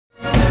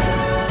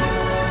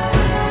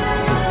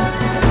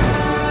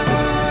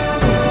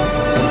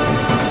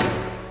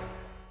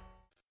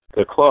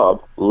the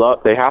club,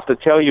 they have to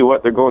tell you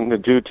what they're going to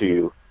do to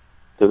you,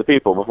 to the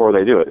people, before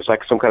they do it. It's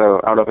like some kind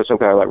of, I don't know if it's some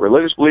kind of like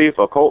religious belief,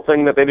 occult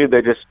thing that they do.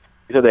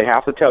 He said they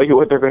have to tell you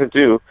what they're going to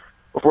do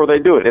before they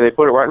do it, and they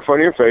put it right in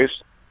front of your face,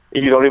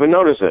 and you don't even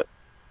notice it.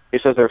 He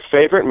says their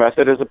favorite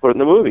method is to put it in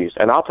the movies.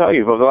 And I'll tell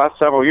you, over the last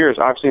several years,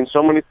 I've seen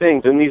so many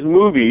things in these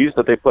movies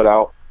that they put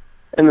out,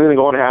 and then they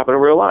go on to happen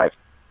in real life.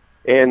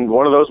 And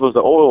one of those was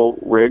the oil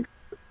rig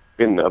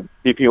in the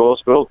BP oil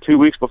spill. 2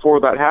 weeks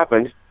before that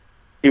happened,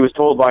 he was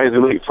told by his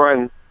elite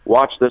friend,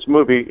 watch this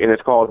movie, and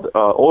it's called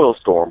Oil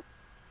Storm.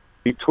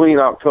 Between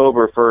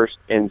October 1st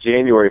and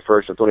January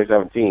 1st of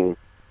 2017,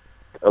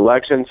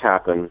 elections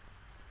happened.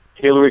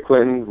 Hillary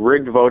Clinton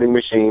rigged voting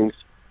machines.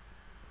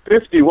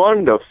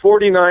 51 to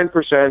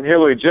 49%.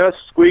 Hillary just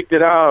squeaked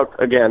it out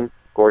again.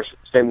 Of course,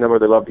 same number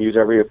they love to use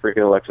every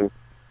freaking election.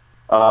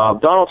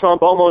 Donald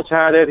Trump almost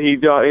had it.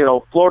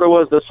 Florida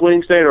was the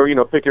swing state, or,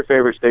 pick your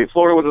favorite state.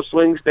 Florida was a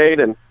swing state,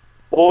 and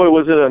boy,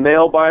 was it a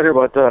nail biter,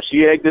 but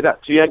she egged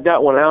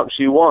that one out, and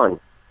she won.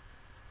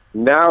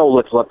 Now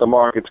let's let the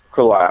markets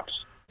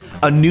collapse.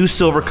 A new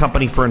silver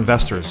company for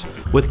investors,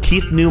 with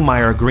Keith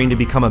Neumeyer agreeing to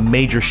become a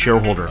major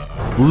shareholder.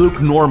 Luke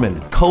Norman,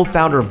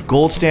 co-founder of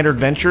Gold Standard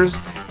Ventures,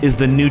 is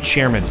the new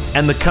chairman,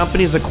 and the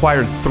company has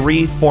acquired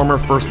 3 former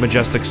First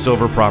Majestic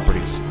silver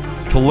properties.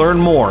 To learn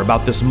more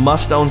about this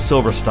must-own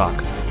silver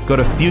stock, go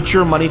to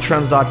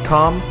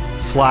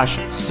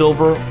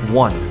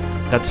futuremoneytrends.com/silver1.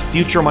 That's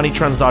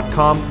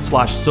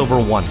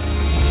futuremoneytrends.com/silver1.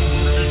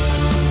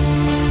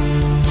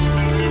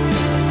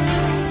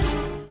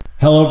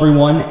 Hello,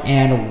 everyone,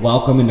 and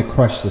welcome into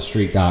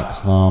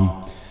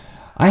crushthestreet.com.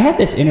 I had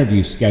this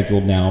interview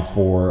scheduled now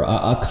for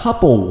a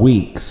couple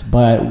weeks,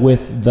 but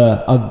with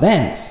the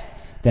events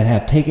that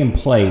have taken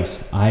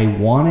place, I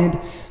wanted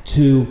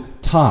to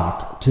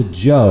talk to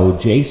Joe,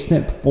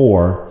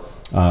 Jsnip4.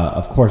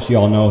 Of course, you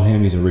all know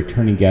him. He's a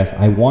returning guest.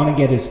 I want to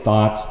get his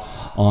thoughts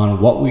on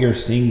what we are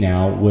seeing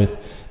now with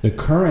the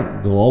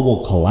current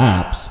global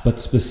collapse, but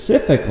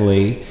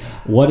specifically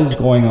what is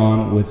going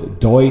on with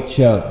Deutsche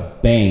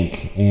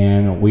Bank.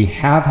 And we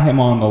have him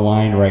on the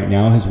line right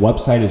now. His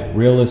website is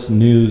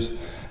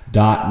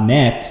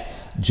realistnews.net.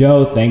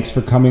 Joe, thanks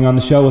for coming on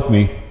the show with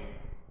me.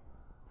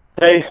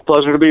 Hey,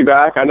 pleasure to be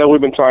back. I know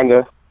we've been trying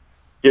to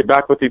get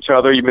back with each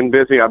other. You've been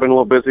busy. I've been a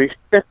little busy.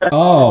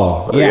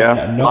 Oh,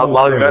 yeah. No, a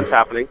lot of events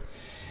happening.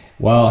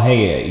 Well,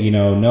 hey,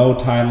 no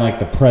time like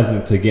the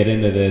present to get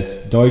into this.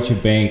 Deutsche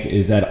Bank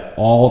is at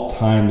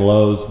all-time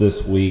lows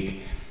this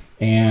week,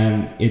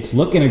 and it's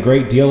looking a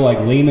great deal like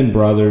Lehman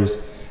Brothers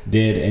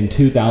did in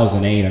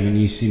 2008. I mean,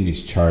 you've seen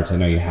these charts. I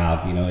know you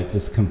have. It's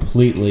just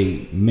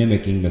completely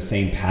mimicking the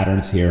same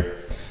patterns here.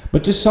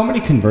 But just so many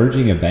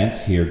converging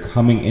events here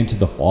coming into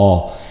the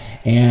fall.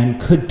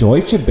 And could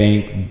Deutsche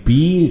Bank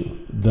be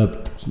the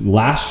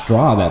last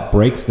straw that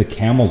breaks the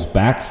camel's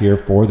back here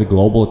for the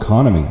global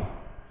economy?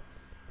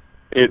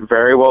 It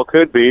very well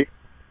could be.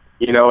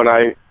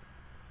 And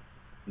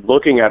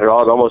looking at it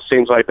all, it almost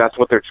seems like that's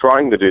what they're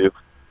trying to do.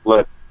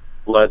 Let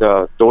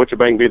Deutsche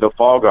Bank be the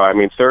fall guy. I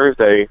mean,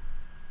 Thursday,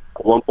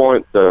 at one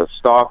point, the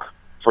stock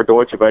for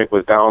Deutsche Bank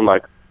was down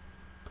like, I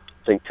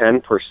think,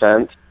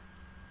 10%.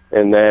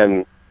 And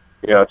then,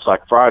 it's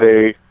like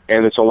Friday,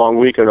 and it's a long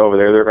weekend over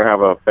there. They're going to have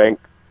a bank,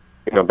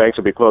 banks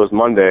will be closed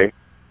Monday.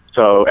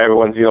 So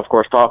everyone's, of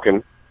course,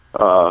 talking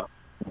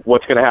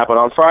what's going to happen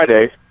on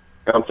Friday.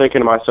 And I'm thinking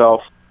to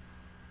myself,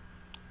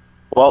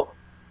 well,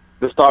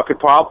 the stock could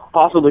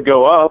possibly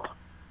go up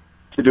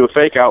to do a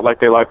fake out like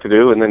they like to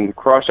do and then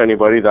crush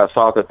anybody that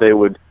thought that they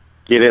would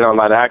get in on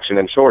that action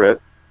and short it.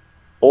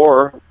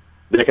 Or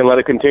they can let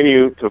it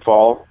continue to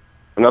fall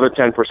another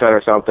 10%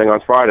 or something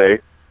on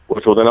Friday,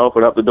 which will then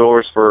open up the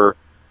doors for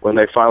when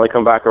they finally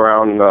come back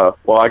around.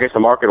 Well, I guess the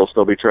market will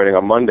still be trading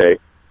on Monday,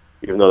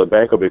 even though the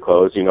bank will be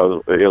closed.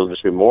 It'll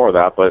just be more of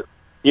that. But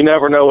you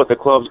never know what the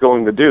club's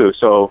going to do.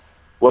 So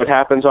what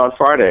happens on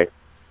Friday?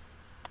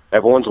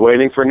 Everyone's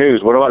waiting for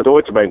news. What about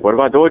Deutsche Bank? What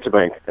about Deutsche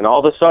Bank? And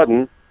all of a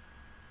sudden,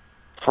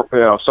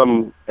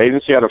 some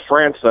agency out of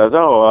France says,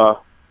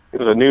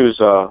 there's a news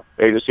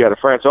agency out of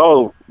France.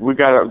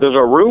 There's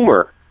a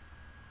rumor.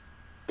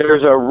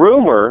 There's a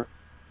rumor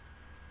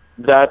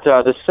that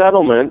the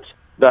settlement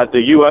that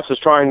the U.S. is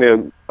trying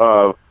to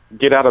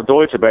get out of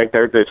Deutsche Bank,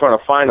 they're trying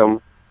to fine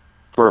them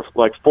for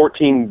like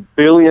 $14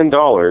 billion,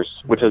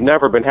 which has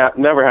never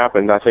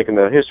happened, I think, in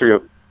the history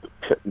of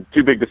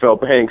too big to fail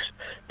banks.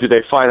 Do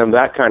they fine them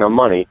that kind of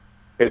money?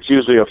 It's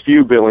usually a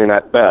few billion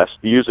at best.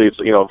 Usually it's,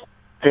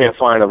 pay a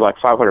fine of like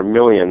 500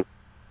 million.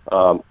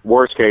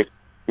 Worst case,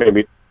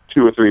 maybe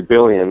 2 or 3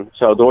 billion.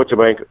 So Deutsche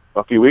Bank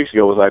a few weeks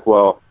ago was like,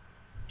 well,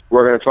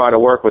 we're going to try to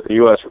work with the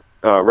U.S.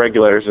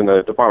 Regulators in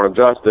the Department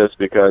of Justice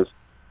because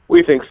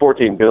we think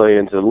 14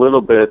 billion is a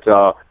little bit,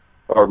 or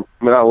not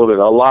a little bit,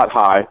 a lot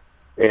high.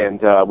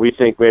 And we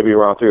think maybe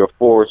around 3 or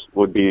 4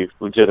 would be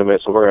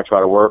legitimate. So we're going to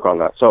try to work on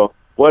that. So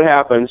what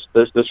happens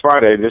this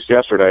Friday, just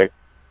yesterday,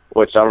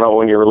 which I don't know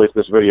when you release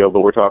this video,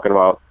 but we're talking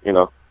about,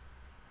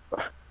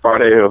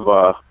 Friday of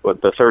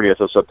the 30th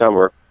of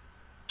September.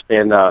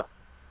 And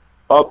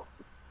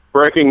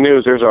breaking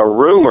news, there's a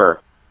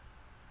rumor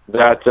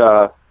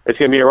that it's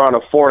going to be around a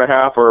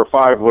 $4.5 or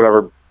 $5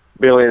 whatever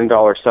billion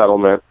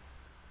settlement,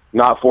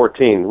 not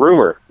 14.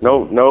 Rumor.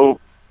 No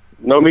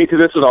meat to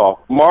this at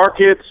all.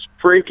 Markets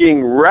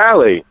freaking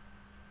rally.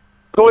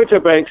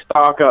 Deutsche Bank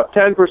stock up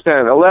 10%,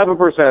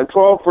 11%,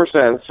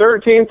 12%,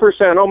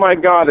 13%. Oh my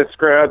God, it's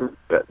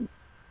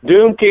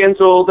doom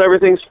canceled.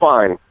 Everything's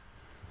fine.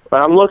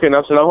 But I'm looking.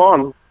 I said, hold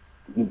on.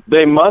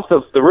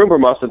 The rumor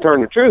must have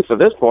turned the truth at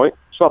this point.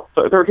 It's up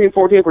 13,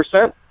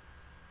 14%.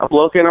 I'm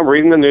looking. I'm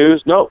reading the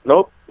news. Nope.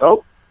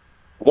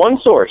 One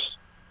source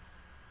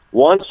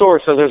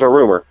says there's a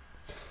rumor.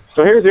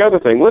 So here's the other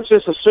thing. Let's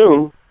just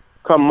assume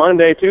come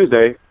Monday,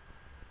 Tuesday,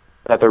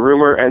 that the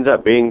rumor ends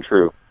up being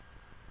true.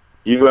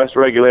 U.S.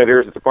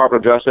 regulators, the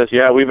Department of Justice,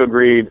 yeah, we've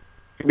agreed. It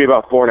could be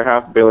about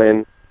 $4.5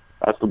 billion.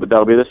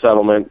 That'll be the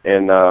settlement,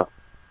 and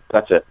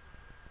that's it.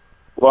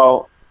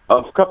 Well,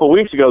 a couple of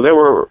weeks ago, they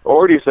were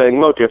already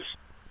saying, look,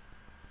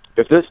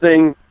 if this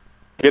thing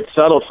gets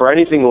settled for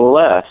anything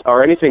less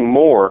or anything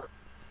more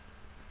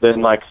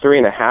than like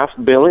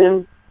 $3.5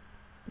 billion,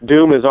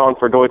 doom is on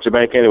for Deutsche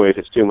Bank anyways.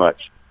 It's too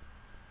much.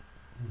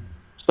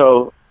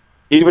 So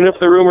even if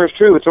the rumor is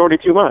true, it's already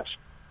too much.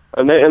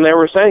 And they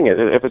were saying it.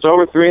 If it's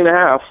over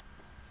 $3.5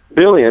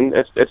 billion,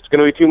 it's going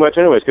to be too much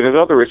anyways, because there's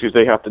other issues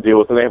they have to deal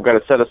with, and they've got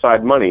to set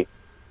aside money.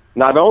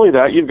 Not only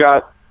that, you've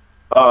got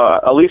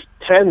at least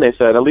 10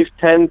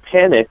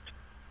 panicked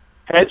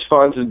hedge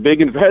funds and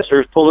big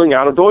investors pulling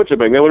out of Deutsche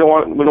Bank. We don't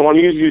want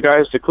to use you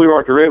guys to clear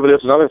our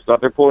derivatives and other stuff.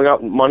 They're pulling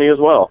out money as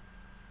well.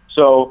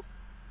 So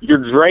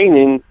you're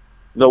draining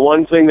the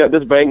one thing that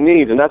this bank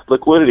needs, and that's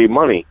liquidity,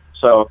 money.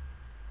 So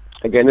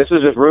again, this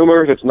is just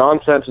rumors. It's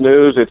nonsense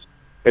news.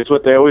 It's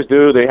what they always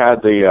do. They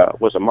had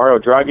was it Mario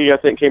Draghi, I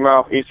think, came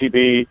out,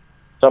 ECB,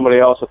 somebody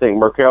else, I think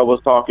Merkel was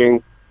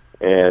talking,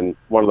 and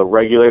one of the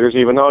regulators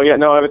even, oh, yeah,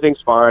 no, everything's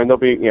fine.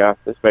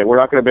 This bank, we're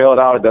not going to bail it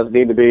out. It doesn't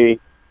need to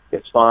be.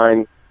 It's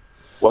fine.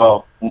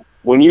 Well,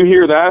 when you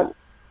hear that,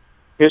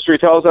 history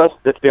tells us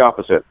it's the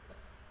opposite.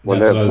 When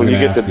you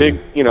get the big,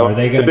 are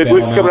they the big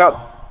wigs coming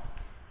out.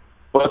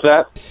 What's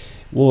that?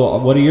 Well,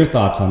 what are your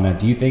thoughts on that?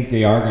 Do you think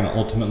they are going to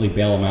ultimately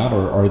bail them out,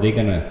 or are they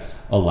going to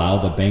allow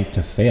the bank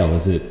to fail?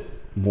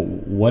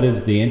 What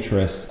is the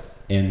interest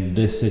in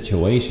this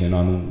situation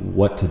on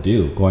what to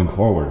do going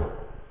forward?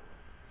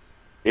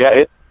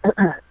 Yeah,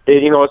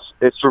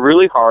 it's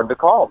really hard to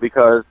call,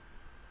 because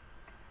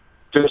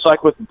just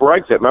like with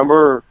Brexit,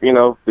 remember,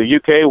 the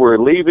UK were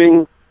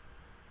leaving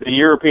the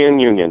European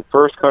Union,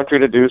 first country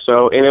to do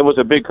so, and it was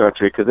a big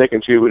country because they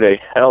contributed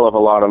a hell of a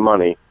lot of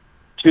money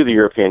to the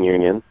European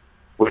Union,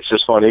 which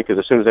is funny because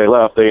as soon as they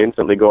left, they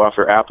instantly go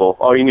after Apple.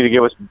 Oh, you need to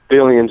give us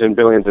billions and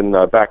billions in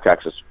back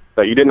taxes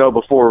that you didn't know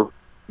before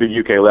the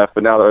UK left,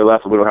 but now that they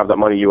left, we don't have that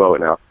money, you owe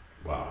it now.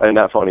 Wow. Isn't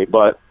that funny?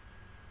 But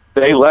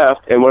they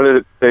left, and what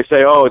did they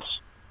say? Oh,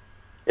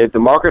 the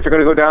markets are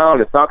going to go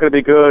down, it's not going to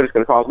be good, it's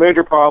going to cause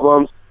major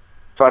problems,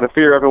 try to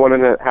fear everyone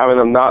into having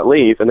them not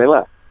leave, and they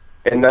left.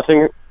 And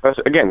nothing,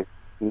 again,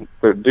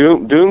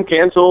 doom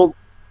canceled,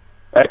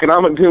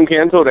 economic doom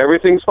canceled,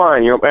 everything's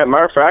fine. As a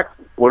matter of fact,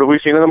 what have we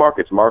seen in the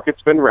markets?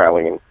 Market's been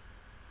rallying.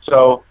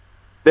 So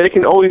they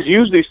can always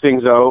use these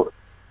things, though,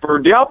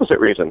 for the opposite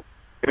reason.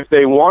 If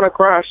they want to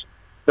crash,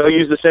 they'll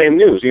use the same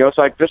news. It's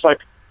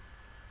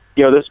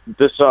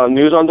this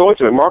news on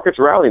Deutsche. Market's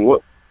rallying.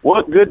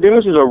 What good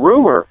news is a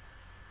rumor?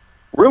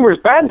 Rumor is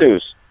bad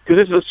news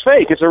because it's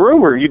fake. It's a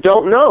rumor. You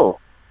don't know,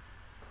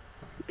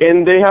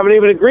 and they haven't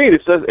even agreed.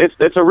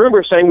 It's a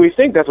rumor saying we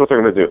think that's what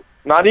they're going to do.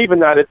 Not even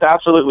that. It's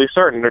absolutely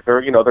certain that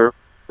they're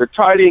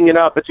tidying it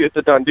up. It's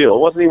a done deal. It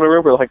wasn't even a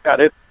rumor like that.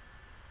 You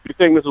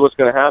think this is what's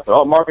going to happen?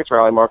 Oh, markets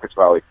rally. Markets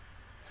rally.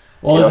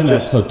 Well, isn't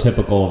that so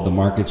typical of the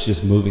markets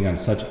just moving on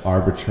such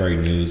arbitrary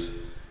news?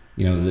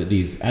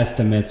 These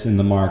estimates in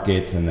the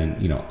markets, and then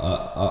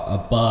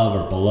above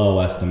or below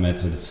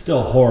estimates, and it's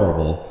still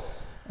horrible.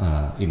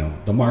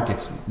 The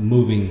market's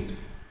moving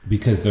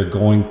because they're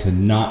going to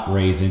not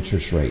raise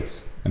interest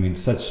rates. I mean,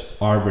 such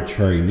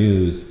arbitrary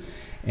news,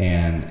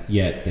 and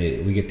yet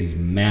we get these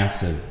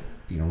massive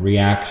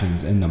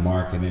reactions in the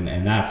market,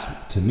 and that's,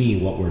 to me,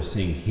 what we're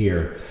seeing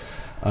here.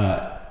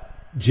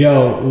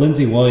 Joe,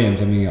 Lindsey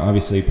Williams,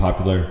 obviously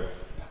popular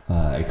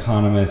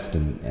economist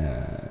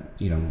and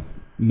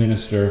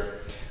minister,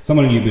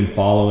 someone you've been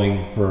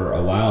following for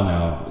a while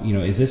now.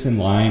 Is this in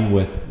line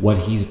with what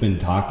he's been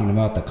talking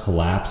about, the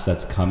collapse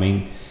that's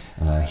coming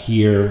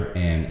here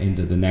and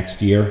into the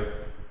next year?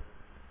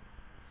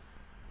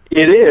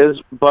 It is,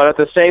 but at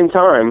the same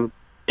time,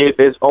 it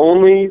is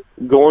only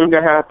going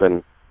to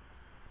happen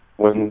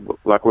when,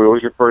 like we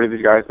always refer to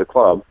these guys, the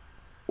club,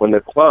 when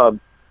the club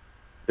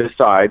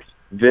decides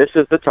this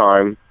is the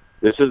time,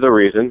 this is the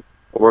reason,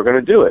 we're going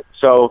to do it.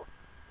 So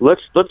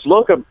let's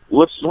talk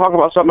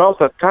about something else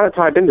that's kind of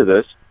tied into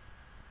this,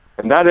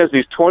 and that is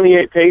these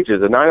 28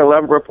 pages, the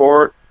 9/11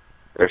 report.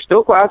 They're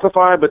still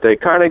classified, but they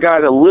kind of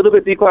got a little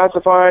bit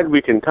declassified.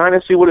 We can kind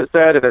of see what it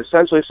said. It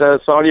essentially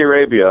says Saudi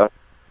Arabia,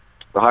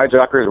 the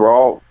hijackers were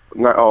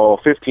all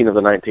 15 of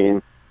the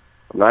 19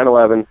 of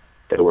 9/11.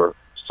 They were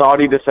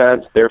Saudi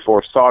descent,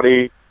 therefore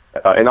Saudi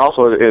And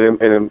also it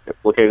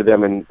implicated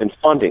them in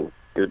funding.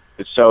 It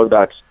showed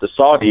that the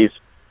Saudis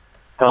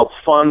helped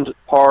fund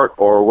part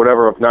or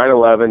whatever of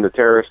 9/11, the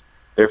terrorists.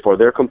 Therefore,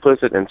 they're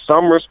complicit in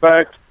some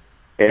respect.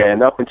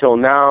 And up until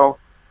now,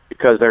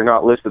 because they're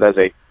not listed as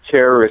a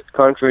terrorist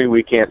country,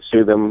 we can't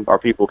sue them. Our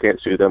people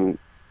can't sue them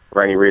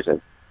for any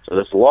reason. So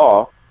this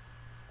law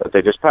that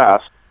they just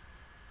passed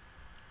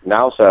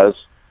now says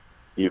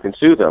you can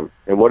sue them.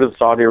 And what did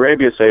Saudi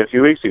Arabia say a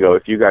few weeks ago?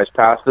 If you guys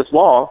pass this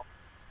law,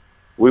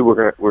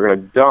 we're gonna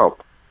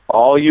dump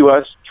all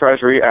U.S.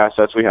 Treasury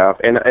assets we have,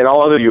 and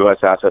all other U.S.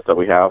 assets that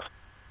we have.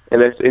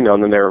 And it's, and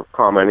then they're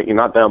commenting,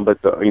 not them, but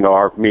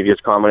our media's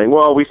commenting.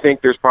 Well, we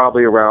think there's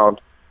probably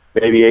around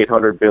maybe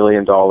 $800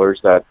 billion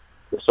that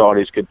the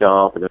Saudis could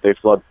dump, and if they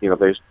flood, they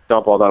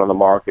dump all that on the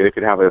market, it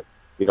could have a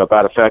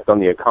bad effect on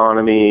the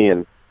economy.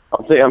 And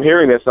I'm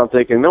hearing this, and I'm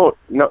thinking, no, it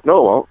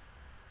won't.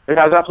 It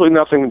has absolutely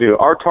nothing to do.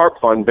 Our TARP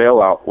fund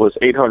bailout was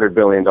 $800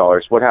 billion.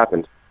 What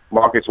happened?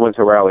 Markets went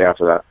to rally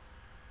after that.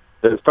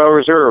 The Federal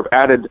Reserve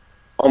added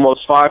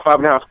almost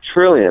 $5.5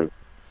 trillion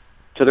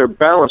to their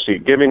balance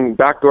sheet, giving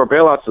backdoor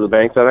bailouts to the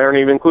banks that aren't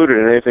even included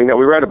in anything that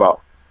we read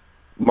about.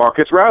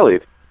 Markets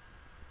rallied.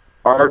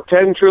 Our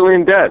 $10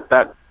 trillion debt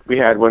that we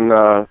had when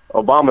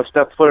Obama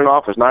stepped foot in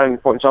office,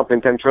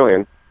 9-point-something, $10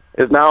 trillion,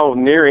 is now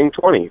nearing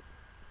 20.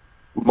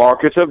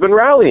 Markets have been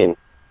rallying.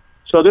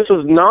 So this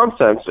is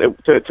nonsense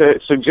to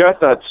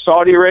suggest that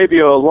Saudi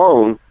Arabia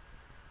alone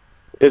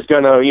is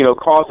going to,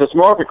 cause this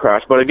market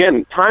crash. But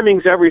again,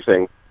 timing's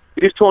everything.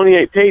 These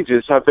 28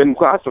 pages have been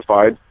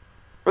classified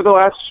for the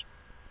last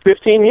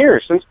 15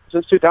 years, since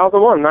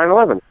 2001,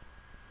 9/11.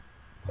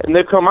 And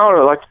they've come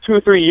out like 2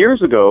 or 3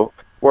 years ago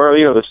where,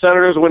 the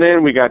senators went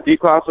in, we got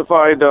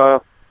declassified,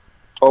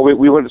 or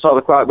we went and saw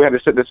the cloud. We had to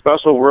sit in a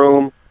special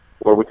room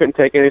where we couldn't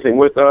take anything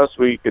with us.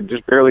 We could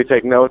just barely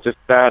take notes, just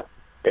that.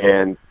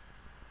 And,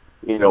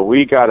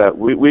 we've got to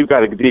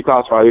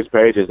declassify these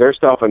pages. There's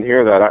stuff in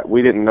here that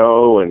we didn't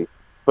know, and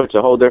puts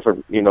a whole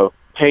different,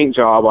 paint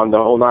job on the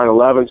whole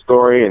 9/11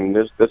 story, and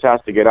this has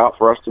to get out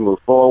for us to move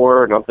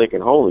forward. And I'm thinking,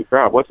 holy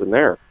crap, what's in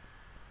there?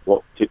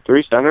 Well,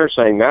 3 senators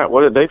saying that,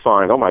 what did they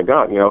find? Oh my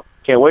God,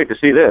 can't wait to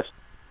see this.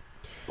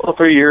 Well,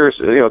 3 years,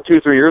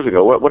 2-3 years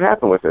ago, what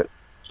happened with it?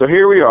 So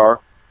here we are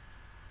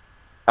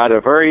at a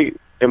very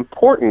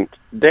important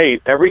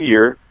date every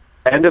year,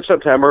 end of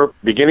September,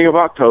 beginning of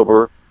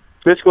October,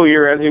 fiscal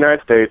year ends in the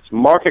United States.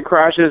 Market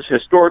crashes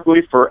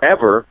historically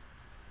forever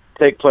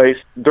take place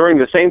during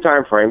the same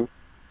time frame,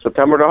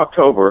 September to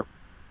October,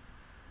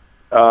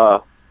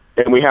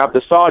 and we have the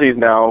Saudis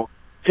now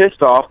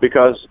pissed off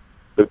because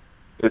the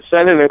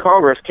Senate and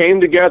Congress came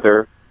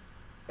together,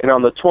 and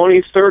on the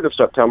 23rd of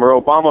September,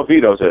 Obama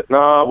vetoes it.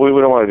 No, we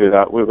don't want to do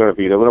that. We're going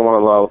to veto. We don't want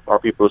to allow our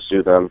people to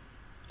sue them.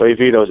 So he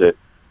vetoes it.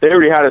 They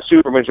already had a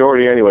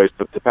supermajority anyways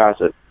to pass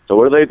it. So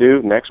what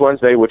do? Next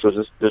Wednesday, which was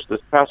just this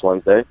past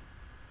Wednesday,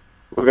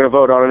 we're going to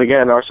vote on it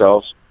again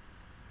ourselves,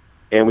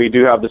 and we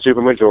do have the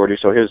supermajority,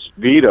 so his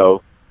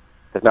veto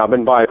has not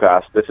been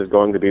bypassed. This is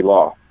going to be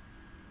law.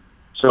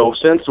 So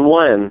since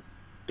when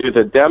do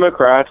the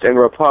Democrats and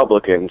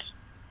Republicans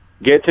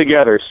get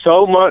together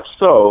so much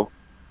so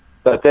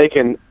that they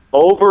can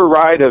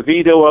override a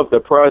veto of the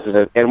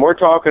president? And we're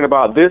talking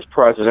about this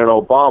president,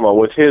 Obama,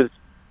 with his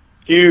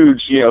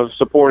huge,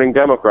 supporting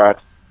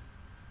Democrats.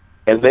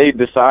 And they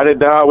decided,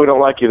 no, we don't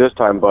like you this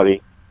time,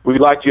 buddy. We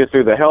liked you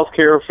through the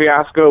healthcare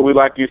fiasco. We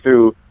liked you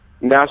through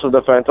National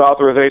Defense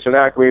Authorization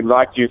Act. We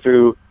liked you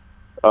through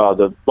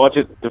the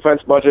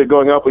defense budget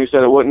going up when you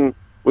said it wouldn't.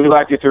 We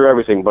liked you through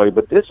everything, buddy.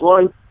 But this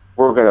one,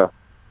 we're going to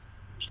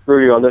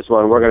screw you on this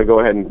one. We're going to go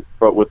ahead and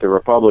vote with the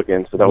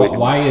Republicans. So that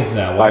why is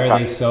that? Why are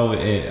they so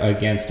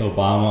against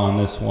Obama on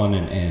this one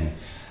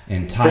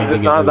and tied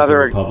together with the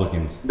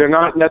Republicans? They're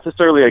not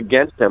necessarily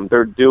against him.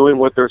 They're doing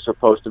what they're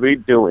supposed to be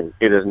doing.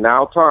 It is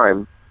now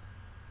time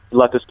to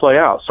let this play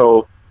out.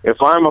 So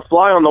if I'm a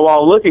fly on the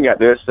wall looking at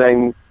this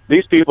saying,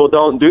 these people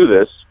don't do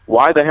this,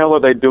 why the hell are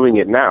they doing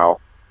it now?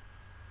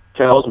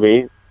 Tells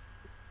me,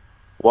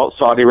 well,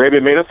 Saudi Arabia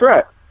made a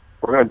threat.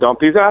 We're going to dump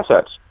these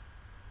assets.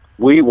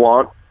 We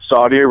want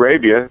Saudi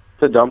Arabia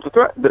to dump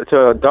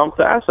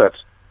the assets.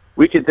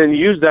 We could then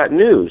use that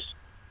news.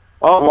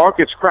 Oh,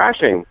 market's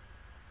crashing.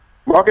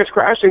 Market's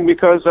crashing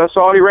because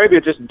Saudi Arabia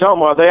just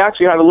dumped. Well, they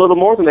actually had a little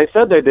more than they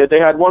said they did. They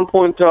had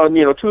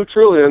 1.2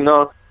 trillion,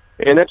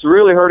 and it's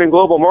really hurting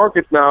global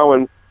markets now.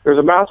 And there's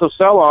a massive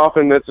sell-off,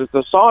 and it's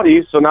the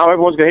Saudis. So now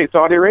everyone's going to hate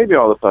Saudi Arabia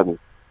all of a sudden.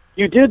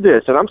 You did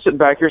this, and I'm sitting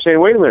back here saying,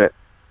 wait a minute,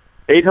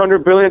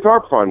 $800 billion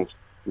TARP funds,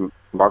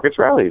 markets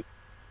rallied.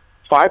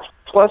 $5+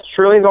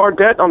 trillion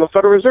debt on the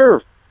Federal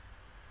Reserve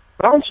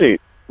balance sheet,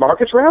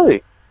 markets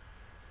rally.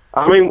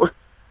 I mean,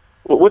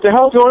 what the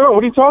hell is going on?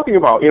 What are you talking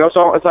about?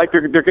 So it's like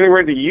they're getting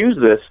ready to use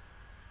this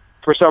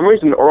for some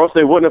reason, or else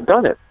they wouldn't have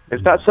done it.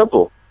 It's that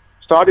simple.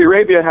 Saudi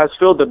Arabia has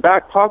filled the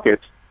back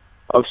pockets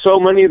of so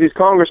many of these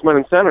congressmen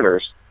and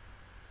senators.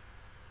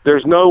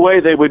 There's no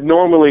way they would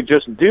normally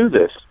just do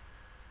this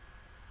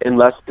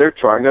unless they're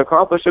trying to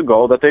accomplish a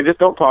goal that they just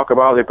don't talk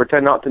about, they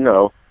pretend not to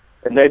know,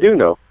 and they do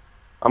know.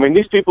 I mean,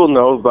 these people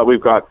know that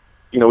we've got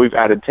we've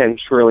added 10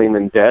 trillion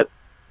in debt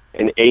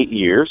in 8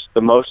 years,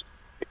 the most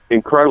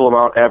incredible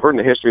amount ever in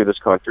the history of this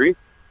country.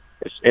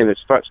 And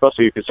it's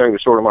especially considering the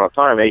short amount of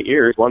time, 8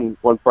 years, one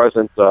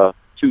president,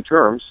 2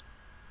 terms.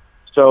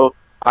 So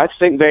I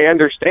think they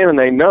understand and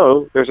they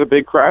know there's a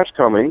big crash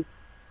coming.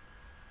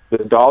 The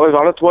dollar's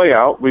on its way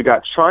out. We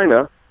got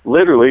China,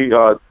 literally,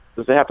 does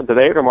it happen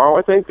today or tomorrow,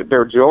 I think?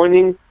 They're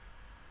joining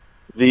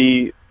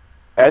the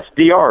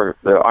SDR,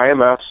 the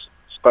IMF's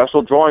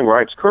special drawing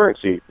rights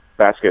currency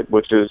basket,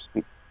 which is,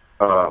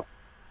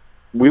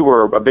 we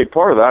were a big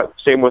part of that.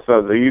 Same with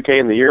the UK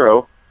and the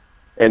Euro.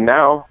 And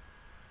now,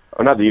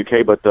 not the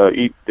UK, but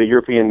the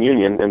European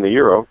Union and the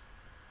Euro.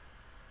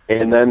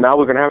 And then now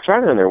we're going to have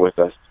China in there with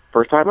us.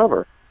 First time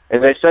ever.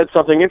 And they said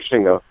something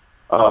interesting, though.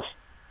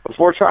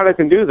 Before China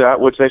can do that,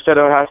 which they said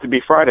it has to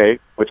be Friday,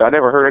 which I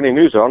never heard any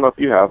news. I don't know if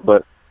you have,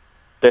 but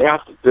they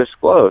have to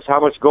disclose how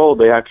much gold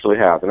they actually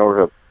have in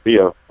order to be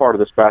a part of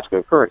this basket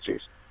of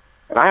currencies.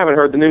 And I haven't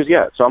heard the news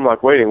yet. So I'm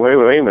like, wait a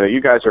minute.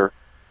 You guys are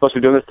supposed to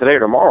be doing this today or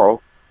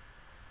tomorrow.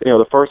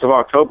 The 1st of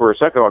October or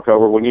 2nd of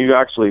October, when you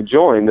actually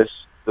join this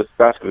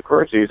basket of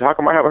currencies, how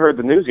come I haven't heard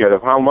the news yet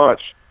of how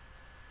much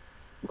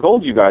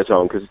gold you guys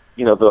own? Because,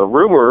 the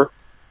rumor,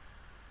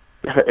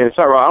 and it's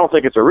not, I don't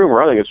think it's a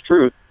rumor, I think it's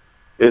truth,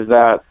 is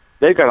that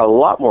they've got a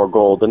lot more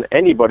gold than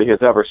anybody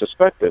has ever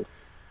suspected.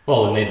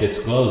 Well, and they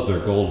disclosed their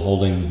gold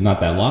holdings not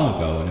that long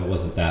ago, and it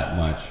wasn't that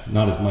much,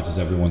 not as much as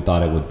everyone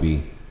thought it would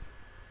be.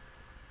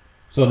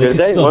 So they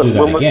could still do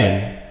that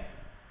again.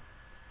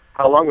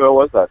 How long ago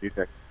was that, do you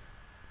think?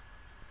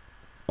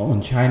 Oh,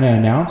 when China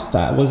announced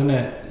that, wasn't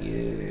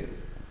it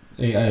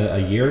a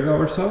year ago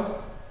or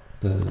so?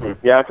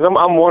 Yeah, because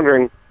I'm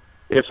wondering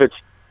if it's,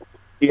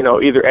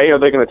 either A, are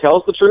they going to tell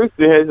us the truth?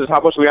 This is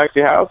how much we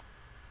actually have?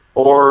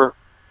 Or,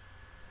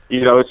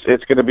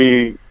 it's going to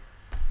be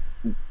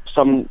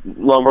some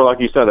number, like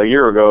you said, a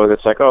year ago,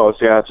 that's like, oh,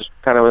 it's just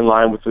kind of in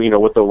line with,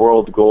 what the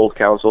World Gold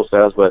Council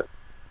says. But,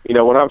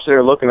 when I'm sitting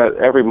there looking at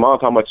every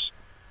month how much,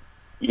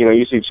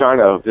 you see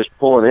China just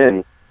pulling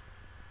in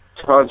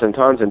tons and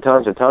tons and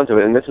tons and tons of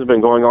it, and this has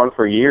been going on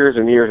for years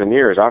and years and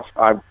years.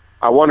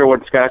 I wonder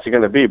what it's actually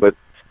going to be, but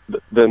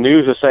the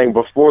news is saying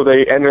before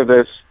they enter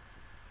this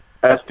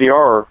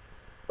SDR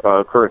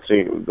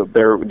currency,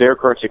 their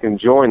currency can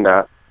join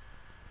that,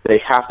 they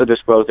have to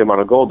disclose the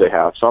amount of gold they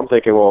have. So I'm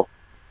thinking, well,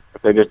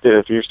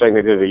 if you're saying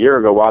they did it a year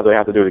ago, why do they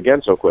have to do it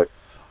again so quick?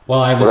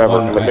 Well, I was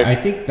wondering, I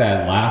think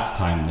that last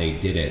time they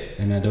did it,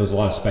 and there was a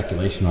lot of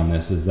speculation on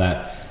this, is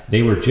that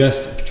they were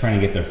just trying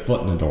to get their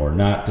foot in the door,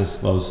 not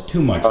disclose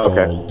too much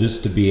gold,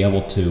 just to be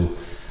able to,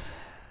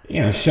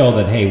 show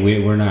that, hey,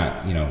 we're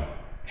not,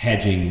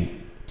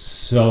 hedging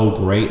so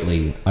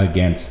greatly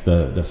against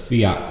the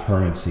fiat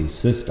currency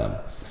system.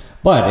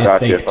 But if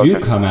they do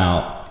come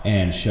out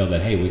and show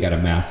that, hey, we got a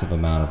massive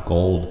amount of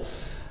gold,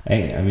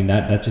 hey, I mean,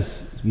 that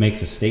just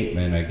makes a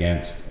statement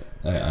against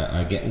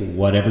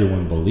what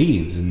everyone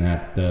believes, in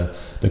that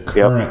the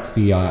current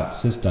fiat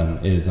system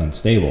is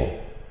unstable.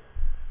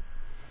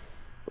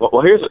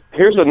 Well,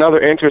 here's another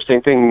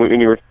interesting thing when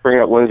you were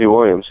bringing up Lindsey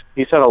Williams.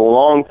 He said a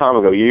long time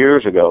ago,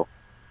 years ago,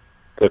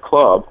 the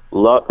club,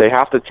 they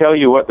have to tell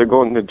you what they're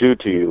going to do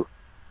to you,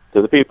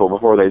 to the people,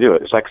 before they do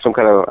it. It's like some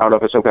kind of, I don't know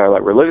if it's some kind of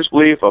like religious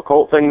belief, a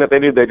cult thing that they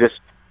do.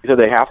 He said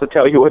they have to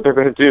tell you what they're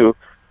going to do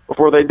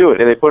before they do it,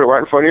 and they put it right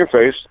in front of your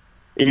face,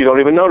 and you don't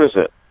even notice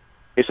it.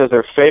 He says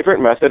their favorite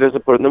method is to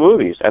put it in the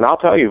movies. And I'll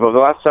tell you, over the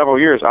last several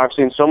years, I've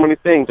seen so many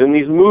things in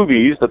these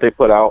movies that they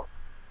put out,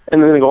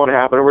 and then they're going to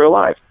happen in real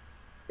life.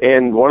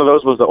 And one of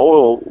those was the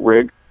oil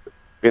rig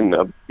in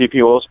the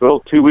BP oil spill.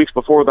 2 weeks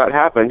before that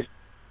happened,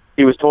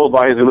 he was told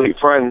by his elite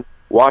friend,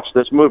 watch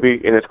this movie,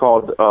 and it's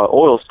called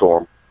Oil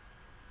Storm.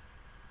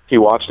 He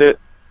watched it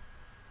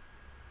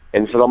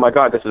and said, oh my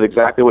God, this is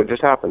exactly what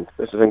just happened.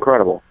 This is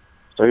incredible.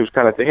 So he was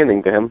kind of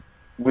hinting to him,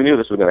 we knew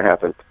this was going to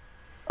happen.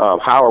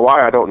 How or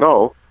why, I don't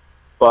know.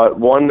 But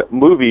one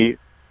movie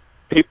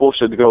people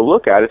should go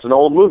look at, it's an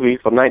old movie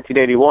from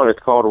 1981. It's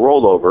called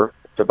Rollover.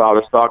 It's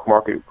about a stock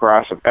market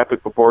crash of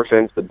epic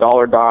proportions. The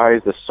dollar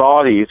dies. The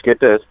Saudis, get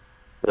this,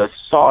 the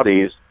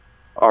Saudis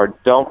are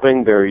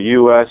dumping their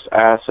U.S.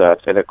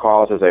 assets, and it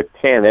causes a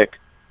panic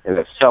and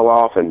a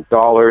sell-off, and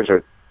dollars are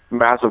a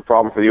massive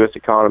problem for the U.S.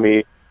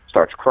 economy,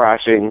 starts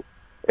crashing.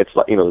 It's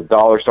like, the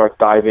dollar starts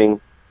diving.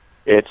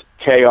 It's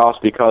chaos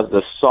because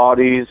the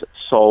Saudis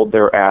sold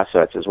their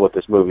assets, is what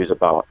this movie is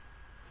about.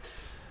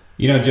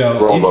 Joe,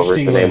 Rollover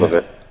is the name of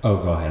it. Oh,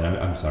 go ahead.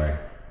 I'm sorry.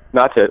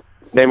 That's it.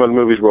 Name of the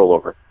movie is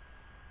Rollover.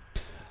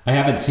 I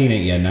haven't seen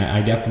it yet, and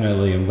I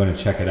definitely am going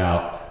to check it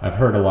out. I've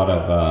heard a lot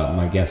of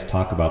my guests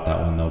talk about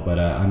that one, though, but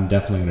I'm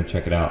definitely going to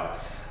check it out.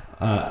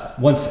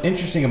 What's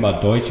interesting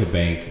about Deutsche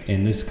Bank,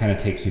 and this kind of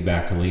takes me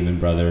back to Lehman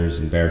Brothers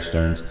and Bear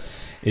Stearns,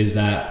 is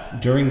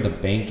that during the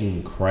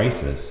banking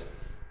crisis,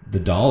 the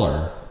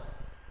dollar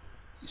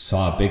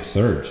saw a big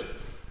surge.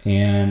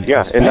 And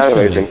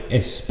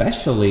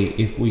especially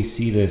if we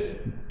see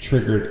this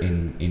triggered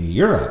in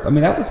Europe. I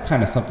mean, that was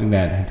kind of something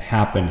that had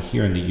happened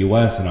here in the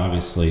U.S. and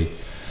obviously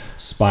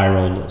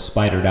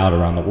spidered out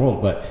around the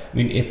world. But I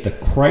mean, if the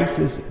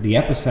crisis, the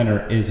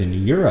epicenter is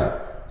in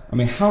Europe, I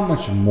mean, how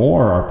much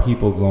more are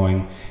people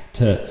going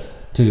to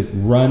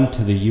run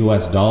to the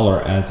U.S.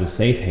 dollar as a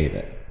safe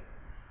haven?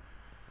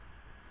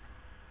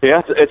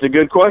 Yeah, it's a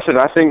good question.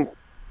 I think,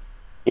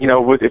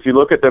 if you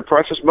look at the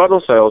precious metal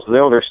sales,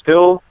 they're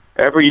still,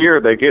 every year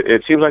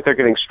it seems like they're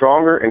getting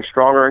stronger and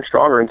stronger and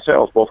stronger in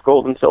sales, both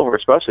gold and silver,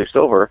 especially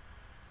silver.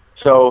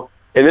 So,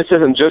 and this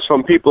isn't just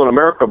from people in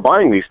America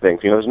buying these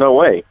things. There's no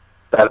way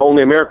that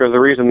only America is the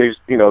reason these,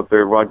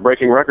 they're like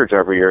breaking records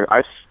every year.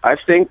 I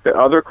think that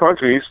other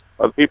countries,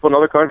 people in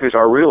other countries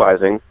are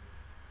realizing,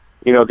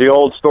 the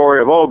old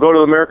story of, go to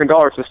the American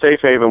dollar, it's a safe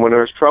haven. When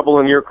there's trouble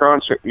in your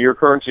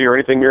currency or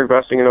anything you're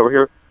investing in over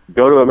here,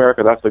 go to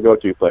America, that's the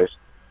go-to place.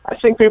 I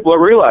think people are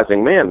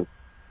realizing, man,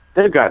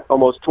 they've got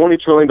almost $20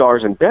 trillion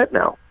in debt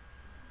now.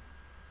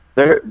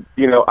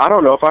 I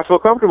don't know if I feel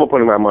comfortable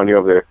putting my money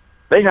over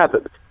there.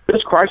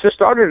 This crisis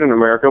started in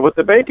America with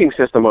the banking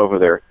system over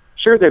there.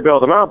 Sure, they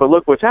bailed them out, but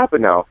look what's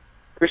happened now.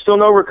 There's still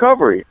no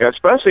recovery,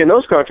 especially in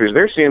those countries.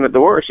 They're seeing it the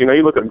worst. You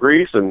look at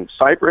Greece and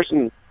Cyprus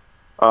and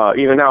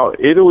even now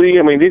Italy.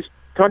 I mean, these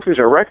countries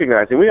are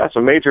recognizing we got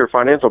some major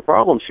financial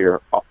problems here.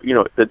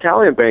 The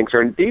Italian banks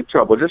are in deep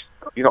trouble, just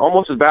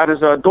almost as bad as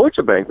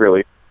Deutsche Bank,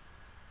 really.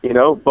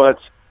 But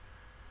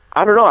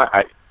I don't know.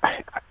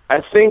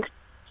 I think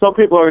some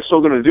people are still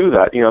going to do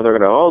that. They're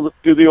going to, let's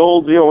do the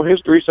old,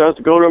 history says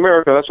to go to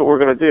America. That's what we're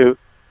going to do.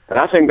 And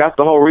I think that's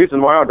the whole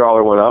reason why our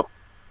dollar went up.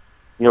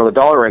 The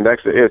dollar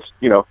index, it's,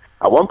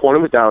 at one point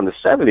it was down in the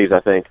 70s, I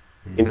think,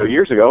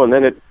 years ago. And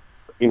then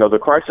the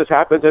crisis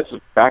happens, it's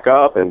back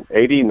up, and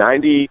 80,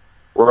 90,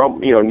 we're,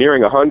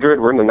 nearing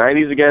 100, we're in the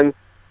 90s again.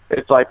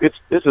 It's like, this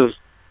is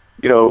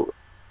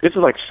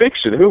like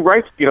fiction. Who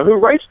writes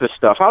this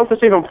stuff? How is this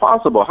even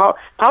possible? How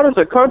does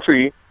a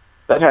country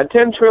that had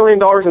 $10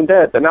 trillion in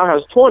debt that now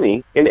has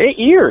 20 in 8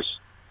 years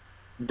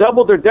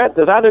double their debt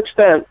to that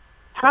extent?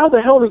 How the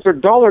hell does their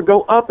dollar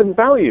go up in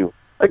value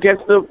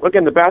against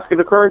the basket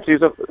of currencies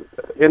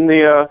in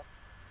the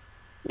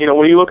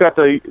when you look at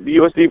the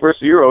USD versus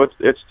euro,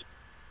 it's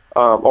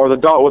or the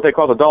dollar, what they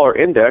call the dollar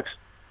index,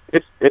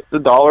 it's the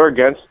dollar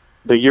against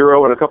the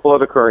euro and a couple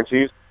other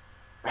currencies,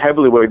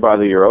 heavily weighed by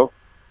the euro.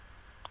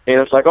 And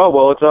it's like,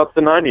 it's up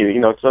to 90.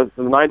 It's up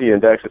to the 90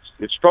 index.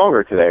 It's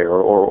stronger today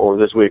or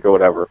this week or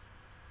whatever,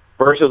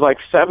 versus like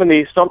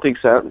 70 something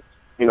cents,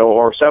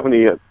 or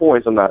 70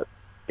 points on that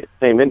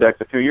same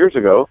index a few years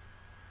ago.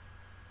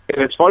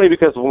 And it's funny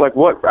because like,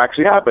 what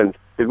actually happened?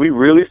 Did we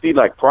really see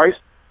like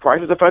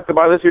prices affected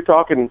by this? You're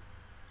talking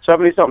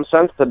 70 something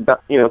cents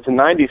to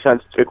 90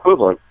 cents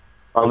equivalent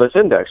on this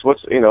index.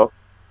 What's the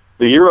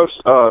euro's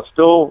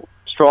still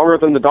stronger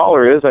than the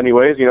dollar is,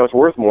 anyways. It's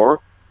worth more.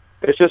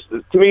 It's just,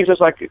 to me, it's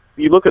just like,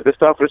 you look at this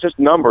stuff, it's just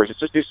numbers. It's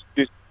just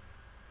these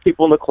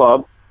people in the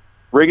club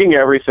rigging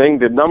everything.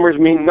 The numbers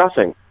mean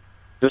nothing.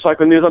 Just like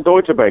the news on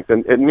Deutsche Bank,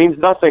 it means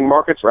nothing.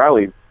 Markets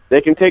rallied.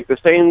 They can take the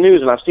same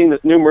news, and I've seen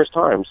this numerous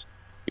times.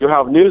 You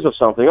have news of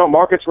something,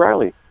 markets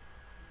rally.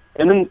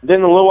 And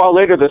then a little while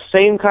later, the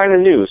same kind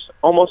of news,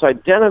 almost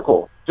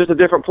identical, just a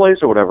different place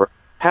or whatever,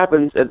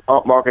 happens, and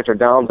markets are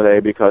down today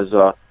because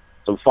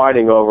some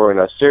fighting over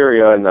in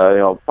Syria,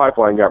 and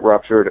pipeline got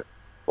ruptured.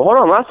 Well, hold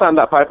on. Last time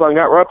that pipeline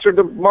got ruptured,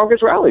 the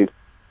markets rallied.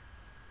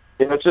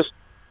 This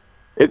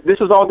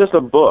is all just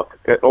a book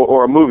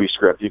or a movie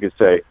script, you could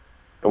say.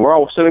 And we're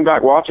all sitting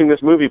back watching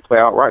this movie play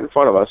out right in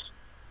front of us.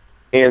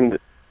 And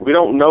we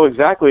don't know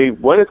exactly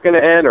when it's going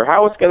to end or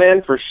how it's going to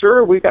end. For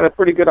sure, we got a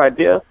pretty good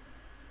idea.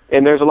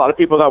 And there's a lot of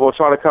people that will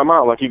try to come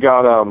out. Like you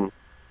got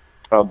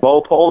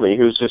Bo Polney,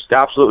 who's just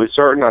absolutely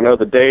certain. I know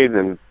the date,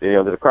 and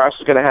the crash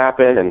is going to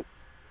happen, and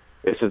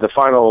this is the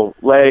final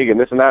leg, and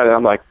this and that. And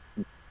I'm like,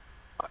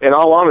 in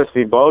all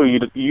honesty, Bo,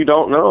 you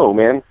don't know,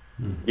 man.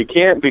 Mm-hmm. You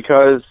can't,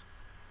 because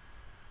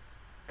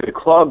the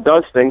club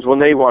does things when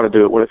they want to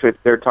do it, when it fits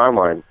their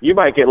timeline. You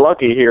might get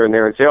lucky here and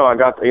there and say, I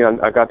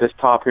got this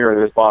top here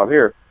and this bottom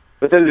here,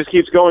 but then it just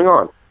keeps going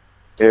on.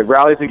 It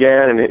rallies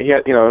again, and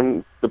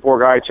and the poor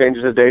guy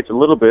changes his dates a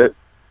little bit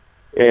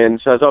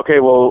and says, okay,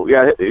 well,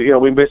 yeah,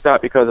 we missed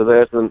out because of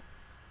this. And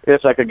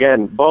it's like,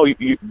 again,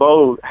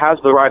 Bo has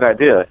the right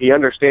idea. He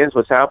understands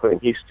what's happening.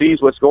 He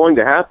sees what's going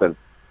to happen.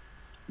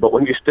 But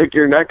when you stick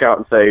your neck out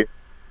and say,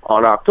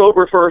 on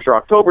October 1st or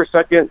October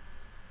 2nd,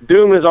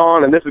 doom is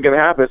on and this is going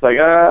to happen, it's like,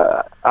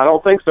 I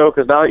don't think so,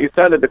 because now that you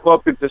said it, the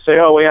club could just say,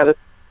 a lot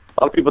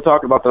of people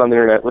talking about that on the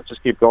internet. Let's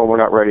just keep going. We're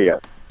not ready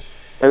yet.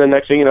 And the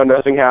next thing you know,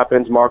 nothing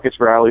happens. Markets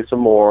rally some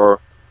more.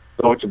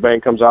 Deutsche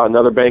Bank comes out.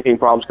 Another banking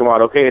problems come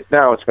out. Okay, it's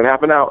going to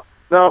happen now.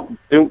 No,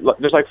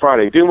 just like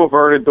Friday. Doom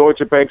averted.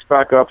 Deutsche Bank's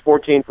back up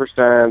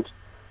 14%.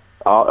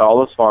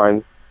 All is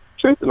fine.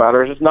 Truth of the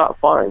matter is, it's not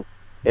fine.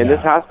 And this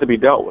has to be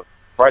dealt with.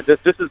 Right? This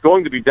is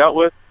going to be dealt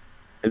with.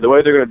 And the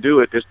way they're going to do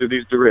it is through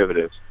these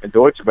derivatives. And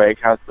Deutsche Bank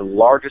has the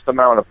largest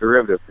amount of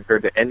derivatives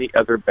compared to any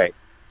other bank.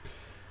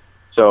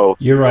 So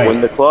you're right.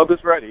 When the club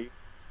is ready,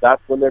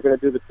 that's when they're going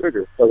to do the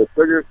trigger. So the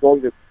trigger is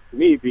going to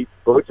me, be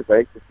Deutsche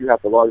Bank. If you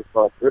have the largest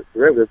amount of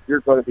derivatives, you're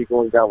going to be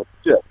going down with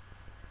the ship.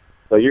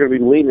 So you're going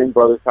to be Lehman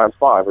Brothers times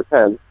 5 or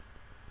 10,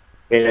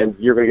 and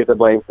you're going to get the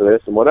blame for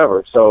this and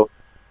whatever. So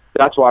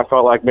that's why I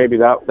felt like maybe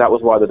that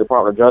was why the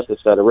Department of Justice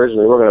said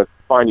originally we're going to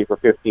fine you for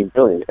 $15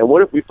 billion. And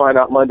what if we find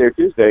out Monday or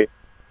Tuesday,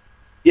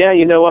 yeah,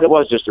 you know what, it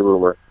was just a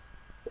rumor.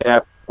 Yeah,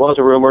 it was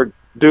a rumor.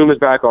 Doom is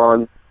back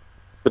on.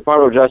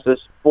 Department of Justice,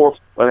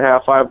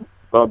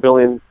 $4.5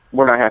 billion.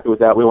 We're not happy with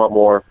that. We want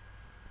more.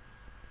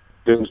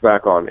 Doom's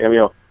back on.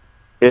 And,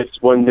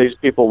 it's when these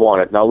people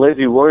want it. Now,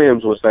 Lindsey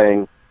Williams was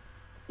saying,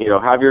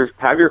 have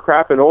your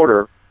crap in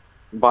order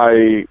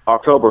by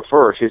October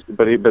 1st.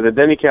 But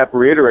then he kept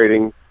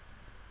reiterating,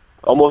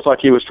 almost like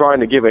he was trying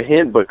to give a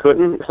hint but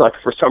couldn't, like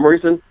for some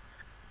reason,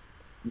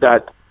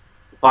 that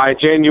by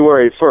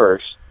January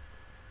 1st,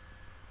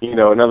 in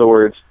other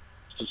words,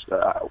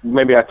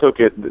 maybe I took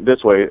it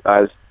this way,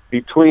 as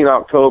between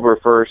October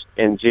 1st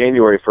and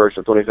January 1st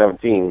of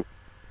 2017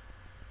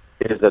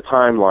 is the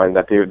timeline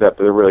that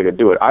they're really going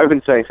to do it. I've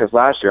been saying since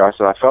last year, I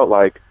said I felt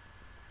like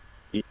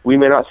we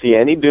may not see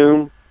any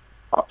doom.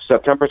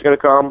 September's going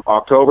to come.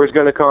 October's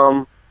going to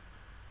come.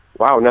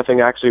 Wow,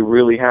 nothing actually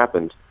really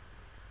happened.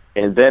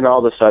 And then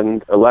all of a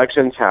sudden,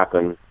 elections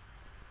happen.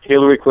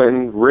 Hillary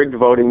Clinton rigged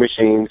voting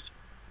machines.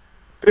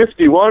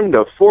 51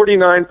 to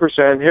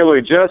 49%.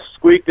 Hillary just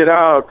squeaked it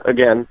out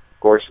again. Of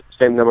course,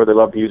 same number they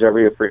love to use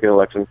every freaking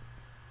election.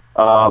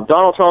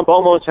 Donald Trump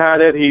almost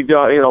had it. He,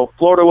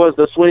 Florida was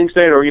the swing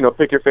state, or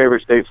pick your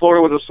favorite state.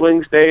 Florida was a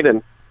swing state,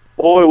 and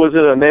boy, was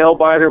it a nail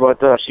biter. But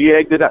she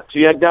egged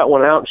that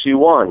one out, and she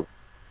won.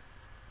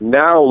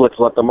 Now let's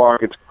let the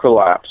markets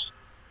collapse,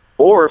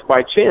 or if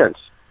by chance,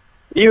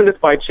 even if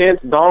by chance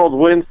Donald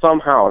wins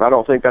somehow, and I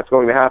don't think that's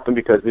going to happen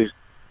because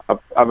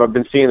I've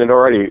been seeing it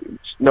already.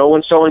 No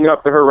one's showing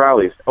up to her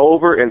rallies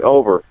over and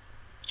over.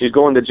 She's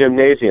going to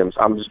gymnasiums.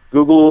 I'm just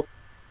Google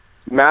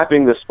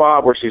mapping the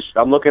spot where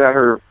I'm looking at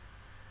her,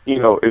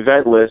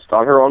 event list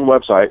on her own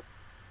website.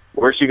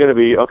 Where's she going to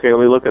be? Okay,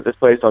 let me look at this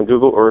place on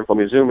Google Earth. Let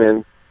me zoom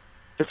in.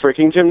 It's a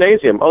freaking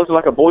gymnasium. Oh, is it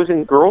like a boys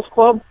and girls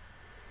club?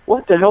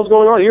 What the hell's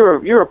going on?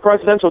 You're a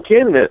presidential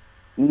candidate.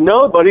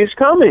 Nobody's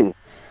coming.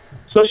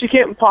 So she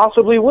can't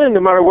possibly win no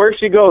matter where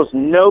she goes.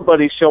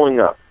 Nobody's showing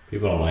up.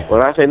 People don't like it.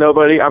 When I say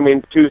nobody, I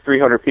mean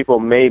 200-300 people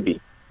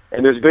maybe.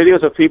 And there's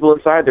videos of people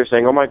inside there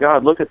saying, oh my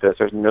God, look at this.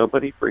 There's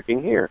nobody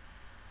freaking here.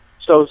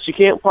 So she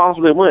can't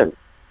possibly win.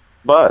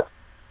 But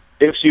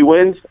if she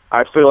wins,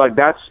 I feel like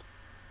that's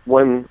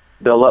when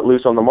they'll let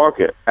loose on the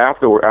market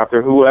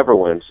after whoever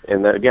wins.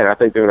 And again, I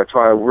think they're going to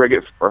try to rig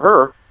it for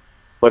her.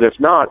 But if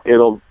not,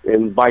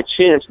 and by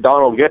chance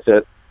Donald gets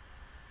it.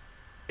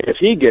 If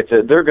he gets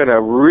it, they're going to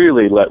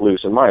really let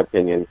loose, in my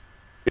opinion,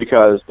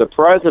 because the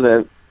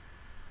president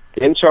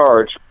in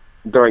charge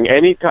during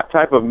any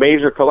type of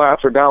major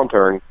collapse or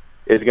downturn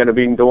is going to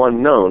be the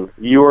one known.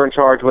 You were in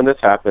charge when this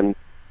happened,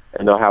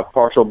 and they'll have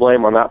partial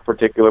blame on that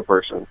particular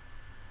person.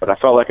 But I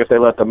felt like if they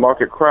let the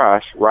market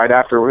crash right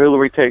after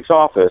Hillary takes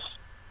office,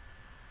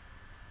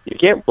 you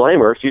can't blame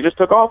her. She just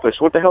took office.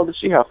 What the hell did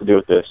she have to do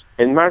with this?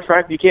 And matter of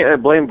fact, you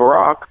can't blame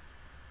Barack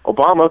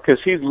Obama because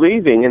he's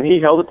leaving, and he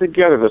held it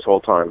together this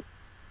whole time.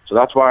 So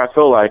that's why I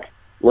feel like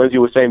Lindsey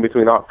was saying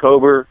between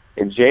October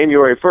and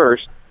January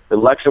 1st, the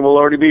election will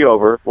already be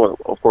over. Well,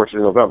 of course, it's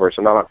in November,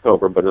 so not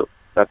October, but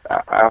that's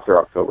after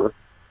October.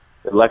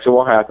 The election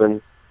will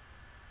happen.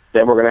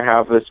 Then we're going to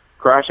have this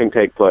crashing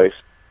take place,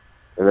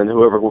 and then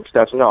whoever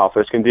steps in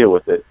office can deal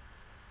with it.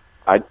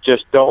 I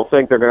just don't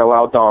think they're going to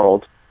allow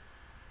Donald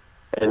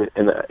in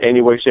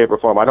any way, shape, or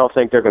form. I don't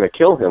think they're going to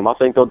kill him. I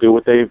think they'll do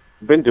what they've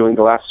been doing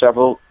the last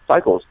several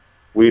cycles.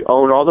 We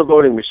own all the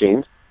voting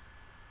machines.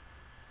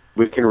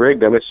 We can rig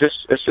them. It's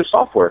just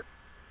software.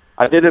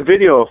 I did a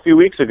video a few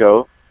weeks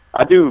ago.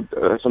 I do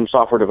some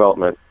software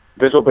development,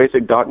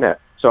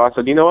 visualbasic.net. So I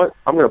said, you know what?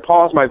 I'm going to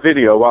pause my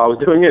video while I was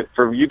doing it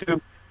for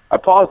YouTube. I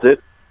paused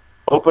it,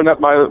 opened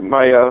up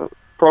my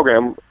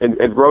program,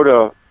 and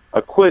wrote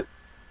a quick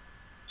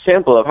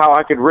sample of how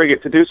I could rig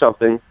it to do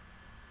something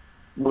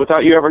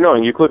without you ever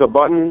knowing. You click a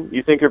button,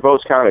 you think your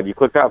vote's counted. You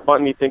click that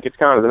button, you think it's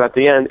counted. And at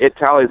the end, it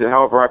tallies it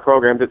however I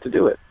programmed it to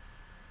do it.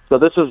 So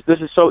this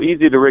is so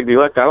easy to rig the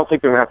election. I don't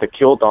think they're going to have to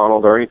kill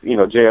Donald or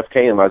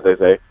JFK him, as they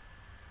say.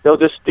 They'll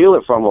just steal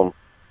it from him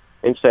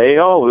and say,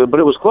 oh, but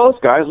it was close,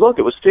 guys. Look,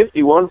 it was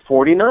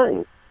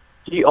 51-49.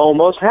 He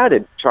almost had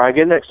it. Try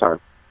again next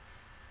time.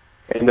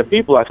 And the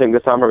people, I think,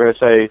 this time are going to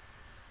say,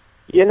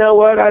 you know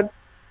what?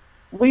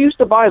 We used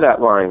to buy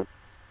that line.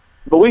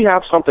 But we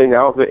have something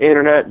now, the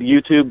internet,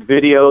 YouTube,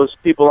 videos,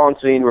 people on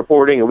scene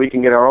reporting, and we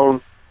can get our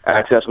own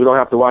access. We don't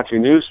have to watch your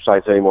news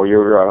sites anymore,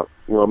 your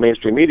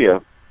mainstream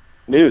media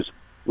news.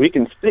 We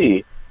can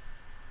see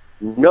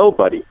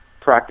nobody,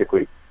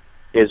 practically,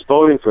 is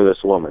voting for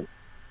this woman.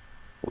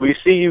 We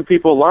see you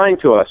people lying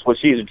to us when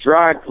she's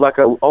dragged like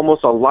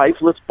almost a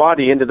lifeless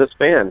body into this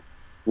van,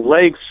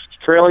 legs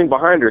trailing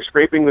behind her,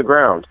 scraping the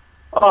ground.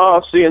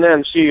 Oh,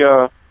 CNN, she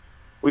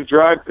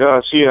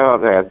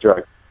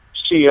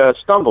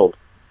stumbled.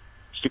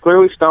 She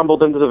clearly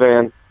stumbled into the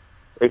van.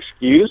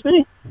 Excuse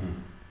me?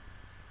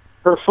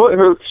 Her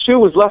shoe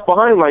was left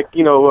behind like,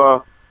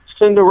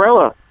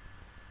 Cinderella.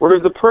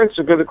 Where's the prince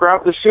are going to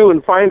grab the shoe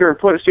and find her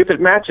and see if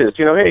it matches?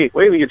 Hey,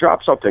 wait till you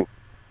drop something.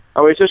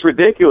 I mean, it's just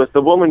ridiculous.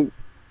 The woman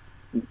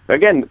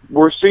again,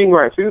 we're seeing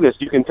right through this.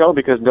 You can tell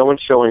because no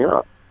one's showing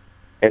up.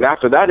 And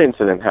after that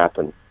incident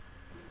happened,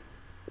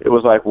 it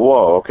was like,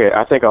 whoa, okay,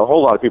 I think a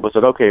whole lot of people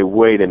said, okay,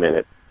 wait a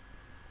minute.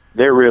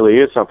 There really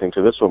is something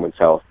to this woman's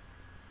health.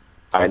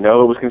 I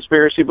know it was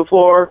conspiracy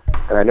before,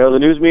 and I know the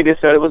news media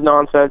said it was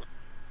nonsense,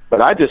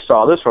 but I just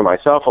saw this for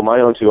myself on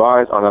my own two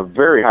eyes on a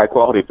very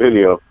high-quality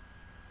video.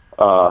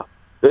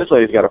 This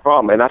lady's got a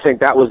problem, and I think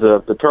that was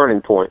the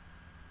turning point.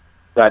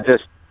 That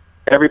just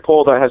every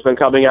poll that has been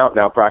coming out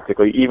now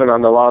practically, even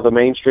on a lot of the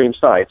mainstream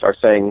sites, are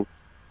saying,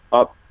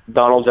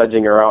 Donald's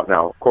edging her out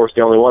now. Of course,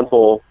 the only one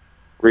poll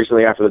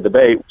recently after the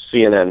debate,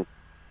 CNN.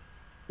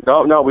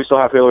 No, we still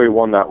have Hillary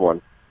won that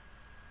one.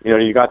 You know,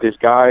 you got this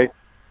guy,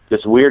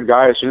 this weird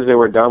guy, as soon as they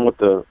were done with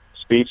the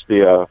speech,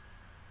 the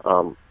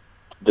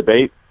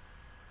debate,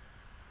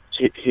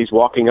 he's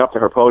walking up to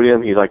her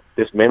podium. He's like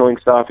dismantling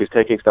stuff. He's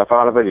taking stuff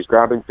out of it. He's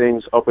grabbing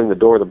things, opening the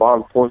door at the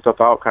bottom, pulling stuff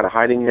out, kind of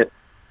hiding it.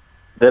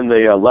 Then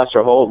the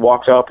Lester Holt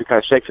walks up. He kind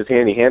of shakes his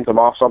hand. He hands him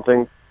off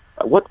something.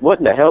 What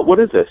in the hell? What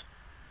is this?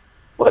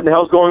 What in the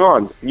hell's going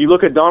on? You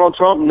look at Donald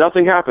Trump,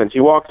 nothing happens. He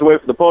walks away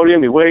from the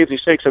podium. He waves. He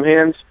shakes some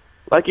hands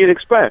like you'd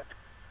expect.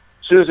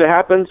 As soon as it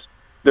happens,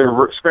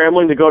 they're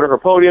scrambling to go to her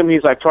podium.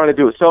 He's like trying to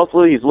do it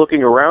stealthily. He's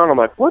looking around. I'm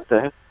like, what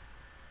the heck?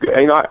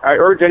 You know, I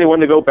urge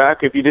anyone to go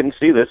back if you didn't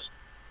see this.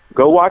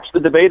 Go watch the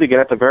debate again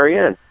at the very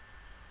end.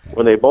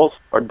 When they both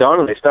are done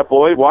and they step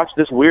away, watch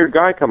this weird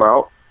guy come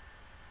out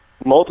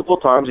multiple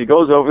times. He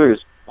goes over there,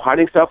 he's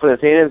hiding stuff in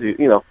his hands.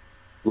 You know,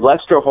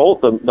 Lester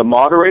Holt, the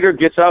moderator,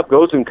 gets out,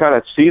 goes and kind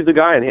of sees the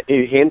guy, and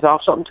he hands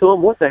off something to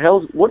him. What the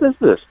hell? What is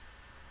this?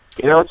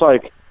 You know, it's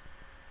like,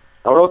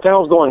 I don't know what the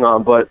hell's going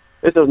on, but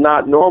this is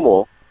not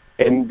normal.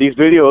 And these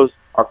videos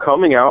are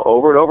coming out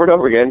over and over and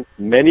over again.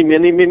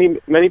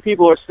 Many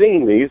people are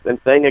seeing these and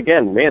saying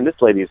again, man, this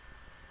lady's,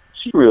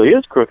 she really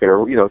is crooked,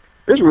 or, you know,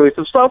 there's really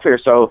some stuff here.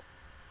 So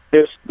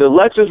if the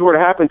elections were to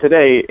happen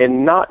today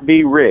and not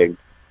be rigged,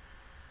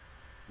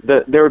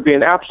 there would be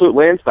an absolute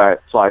landslide,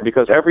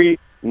 because every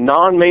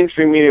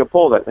non-mainstream media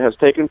poll that has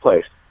taken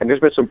place, and there's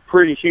been some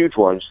pretty huge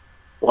ones.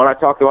 One I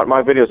talked about in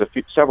my videos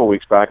several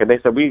weeks back, and they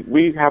said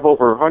we have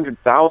over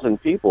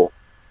 100,000 people.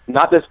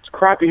 Not this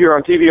crap you hear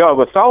on TV,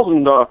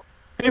 1,000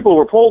 people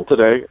were polled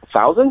today.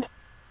 1,000?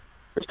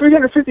 There's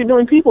 350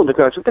 million people in the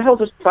country. What the hell is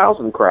this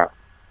 1,000 crap?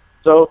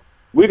 So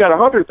we got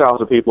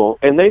 100,000 people,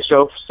 and they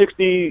show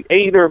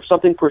 68 or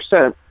something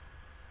percent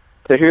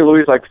to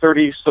Hillary's like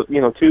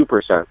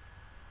 2%.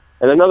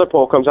 And another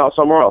poll comes out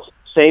somewhere else,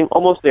 same,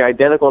 almost the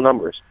identical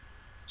numbers.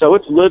 So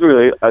it's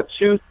literally a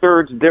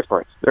 2/3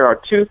 difference. There are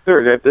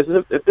 2/3.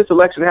 If this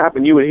election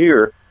happened, you would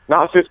hear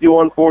not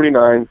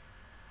 51-49,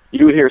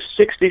 you would hear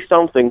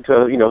 60-something to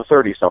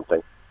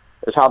 30-something.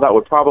 Is how that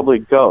would probably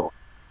go.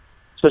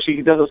 So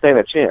she doesn't stand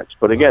a chance.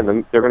 But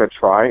again, they're going to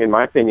try, in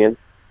my opinion,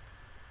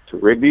 to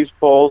rig these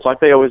polls like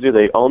they always do.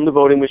 They own the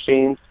voting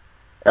machines.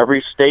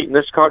 Every state in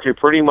this country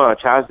pretty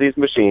much has these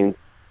machines,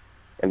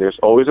 and there's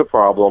always a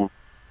problem.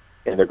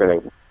 And they're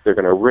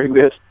gonna rig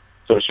this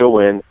so she'll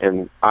win.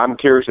 And I'm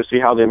curious to see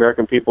how the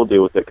American people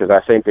deal with it, because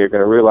I think they're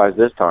going to realize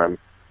this time,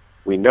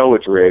 we know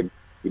it's rigged.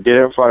 We did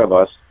it in front of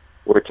us.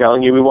 We're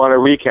telling you we want a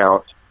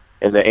recount,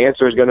 and the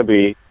answer is going to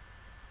be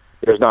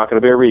there's not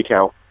going to be a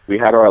recount. We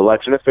had our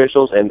election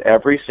officials in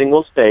every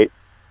single state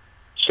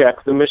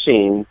check the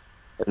machines,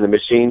 and the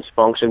machines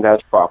functioned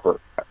as proper.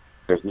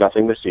 There's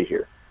nothing to see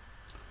here.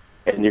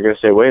 And you're going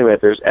to say, wait a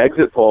minute, there's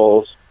exit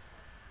polls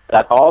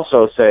that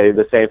also say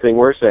the same thing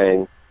we're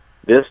saying.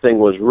 This thing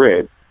was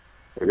rigged.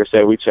 They're going to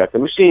say, we checked the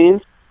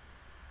machines,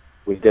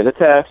 we did a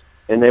test,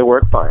 and they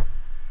work fine.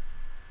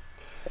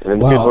 And then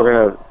the people are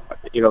going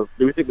to,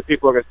 do we think the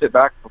people are going to sit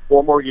back for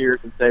 4 more years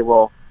and say,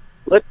 well,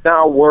 let's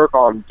now work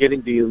on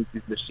getting these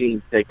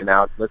machines taken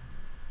out. Let's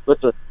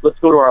go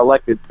to our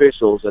elected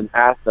officials and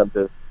ask them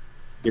to,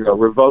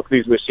 revoke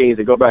these machines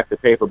and go back to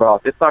paper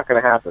ballots. It's not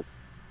going to happen.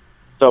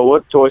 So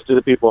what choice do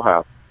the people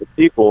have? The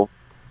people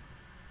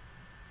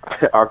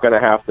are going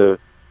to have to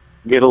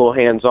get a little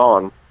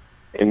hands-on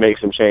and make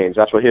some change.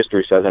 That's what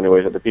history says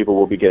anyways, that the people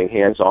will be getting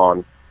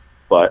hands-on,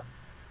 but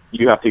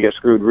you have to get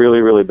screwed really,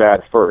 really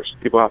bad first.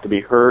 People have to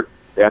be hurt.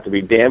 They have to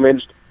be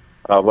damaged,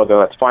 whether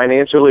that's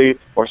financially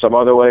or some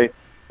other way,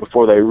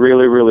 before they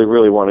really, really,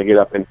 really want to get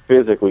up and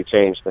physically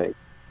change things.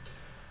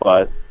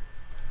 But,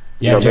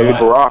 Joe, maybe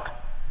Barack.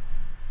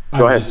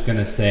 I was just going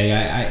to say,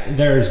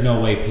 there is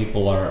no way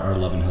people are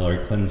loving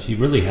Hillary Clinton. She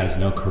really has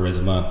no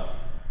charisma.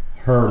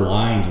 Her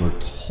lines were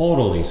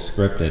totally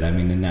scripted. I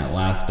mean, in that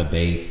last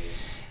debate.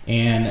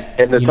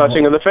 And the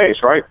touching of the face,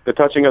 right? The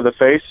touching of the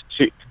face.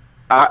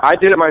 I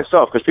did it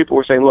myself, because people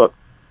were saying, look,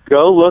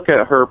 go look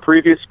at her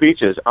previous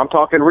speeches. I'm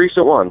talking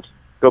recent ones.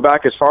 Go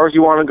back as far as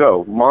you want to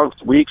go,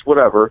 months, weeks,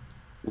 whatever.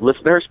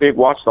 Listen to her speak,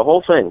 watch the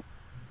whole thing.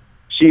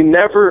 She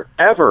never,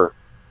 ever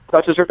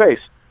touches her face.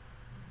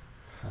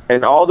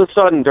 And all of a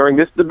sudden, during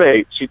this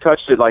debate, she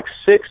touched it like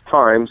 6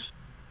 times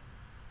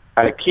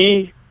at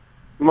key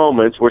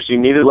moments where she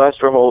needed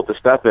Lester Holt to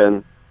step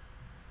in,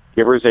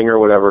 give her a zinger or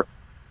whatever.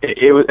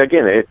 It was,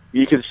 again,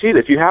 you can see that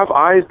if you have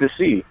eyes to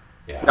see,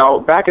 Yeah. Now,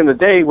 back in the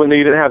day when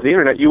you didn't have the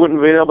internet, you wouldn't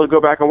have been able to go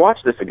back and watch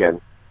this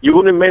again. You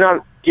wouldn't may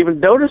not even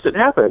notice it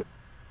happen.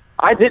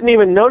 I didn't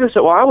even notice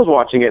it while I was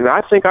watching it, and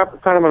I think I'm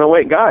kind of an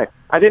awake guy.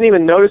 I didn't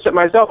even notice it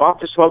myself. I'll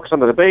just focus on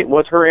the debate.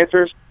 What's her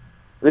answers?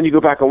 Then you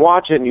go back and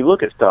watch it, and you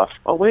look at stuff.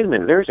 Oh, wait a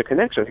minute. There's a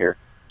connection here.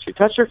 She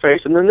touched her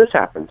face, and then this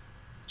happened.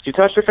 She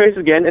touched her face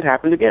again. It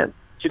happened again.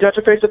 She touched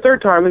her face a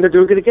third time, and they're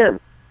doing it again.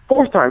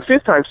 Fourth time,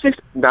 fifth time,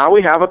 sixth. Now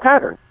we have a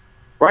pattern,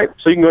 right?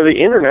 So you can go to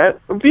the internet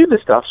and view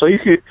this stuff. So you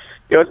could,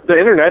 the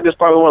internet is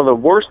probably one of the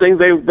worst things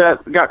that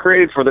got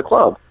created for the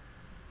club,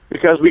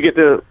 because we get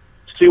to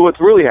see what's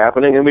really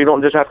happening, and we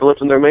don't just have to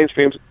listen to their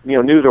mainstream,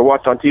 news or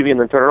watch on TV and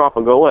then turn it off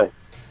and go away.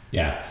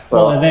 Yeah.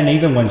 Well, and then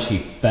even when she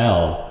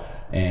fell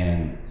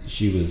and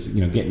she was,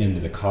 getting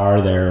into the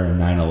car there in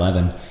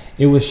 9/11,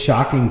 it was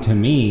shocking to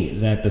me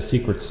that the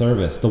Secret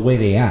Service, the way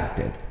they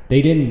acted,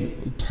 they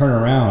didn't turn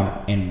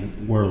around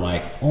and were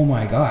like, "Oh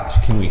my gosh,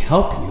 can we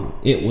help you?"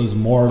 It was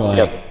more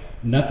like,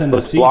 "Nothing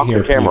to see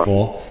here,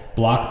 people.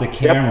 Block the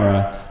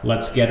camera. Yep.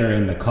 Let's get her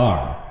in the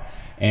car."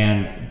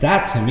 And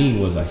that to me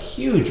was a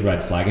huge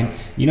red flag. And,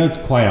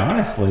 quite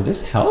honestly,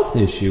 this health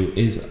issue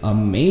is a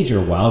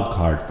major wild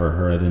card for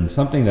her, than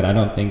something that I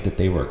don't think that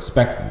they were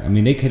expecting. I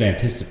mean, they could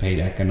anticipate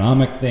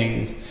economic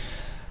things,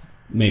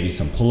 maybe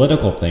some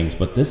political things,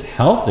 but this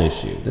health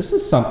issue, this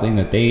is something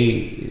that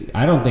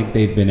I don't think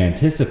they've been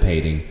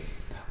anticipating.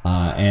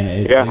 And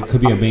it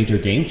could be a major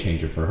game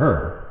changer for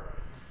her.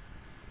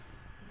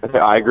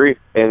 I agree.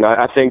 And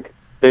I think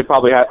they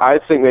probably had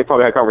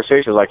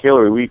conversations like,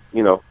 Hillary,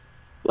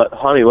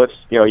 honey, let's,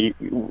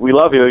 we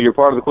love you, you're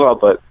part of the club,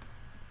 but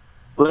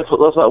let's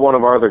let one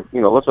of our other,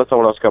 let's let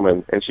someone else come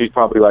in. And she's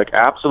probably like,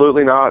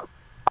 absolutely not.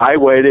 I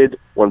waited.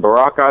 When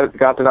Barack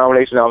got the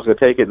nomination, I was going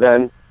to take it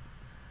then.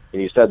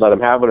 And you said, let him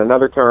have it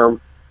another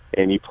term.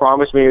 And you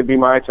promised me it'd be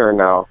my turn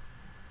now.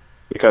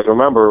 Because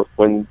remember,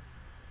 when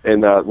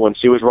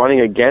she was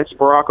running against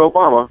Barack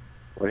Obama,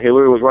 when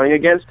Hillary was running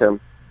against him,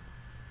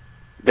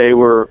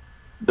 the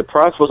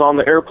press was on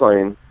the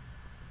airplane,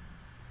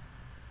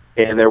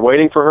 and they're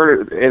waiting for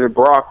her, and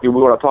Barack, we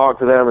want to talk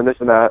to them and this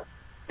and that.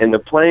 And the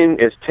plane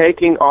is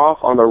taking off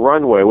on the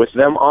runway with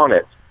them on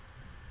it.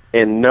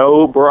 And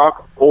no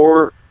Barack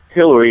or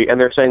Hillary, and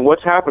they're saying,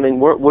 what's happening?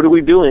 What are we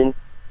doing?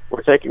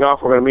 We're taking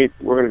off. We're going to meet.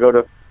 We're going to go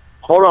to,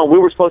 hold on, we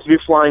were supposed to be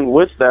flying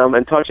with them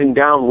and touching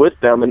down with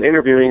them and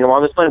interviewing them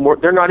on this plane.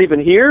 They're not even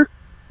here?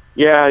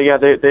 Yeah,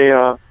 they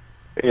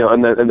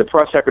and the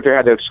press secretary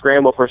had to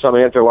scramble for some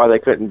answer why they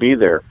couldn't be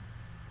there.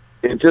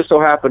 It just so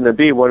happened to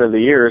be one of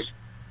the years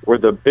where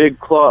the big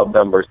club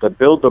members, the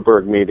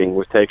Bilderberg meeting,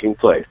 was taking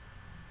place.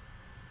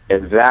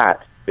 And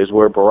that is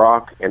where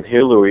Barack and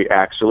Hillary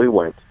actually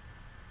went.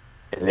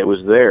 And it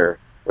was there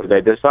where they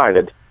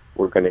decided,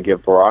 we're going to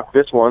give Barack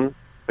this one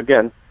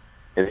again,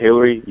 and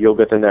Hillary, you'll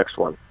get the next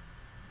one.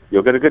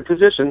 You'll get a good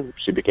position.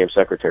 She became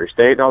Secretary of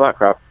State and all that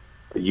crap.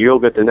 But you'll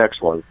get the next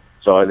one.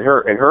 So in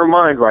her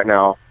mind right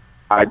now,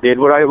 I did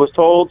what I was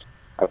told.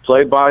 I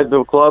played by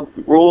the club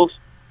rules.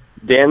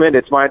 Damn it,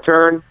 it's my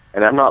turn,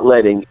 and I'm not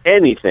letting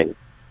anything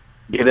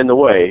get in the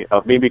way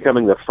of me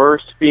becoming the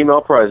first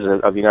female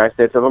president of the United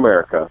States of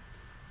America.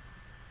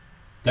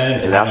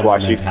 That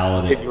entitlement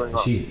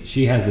mentality,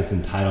 she has this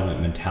entitlement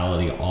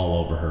mentality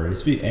all over her,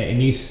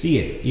 and you see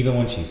it even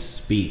when she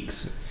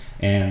speaks,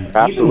 and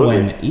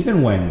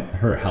even when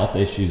her health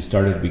issues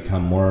started to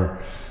become more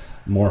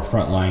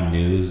frontline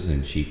news,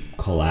 and she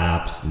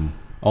collapsed and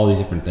all these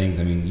different things.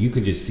 I mean, you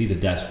could just see the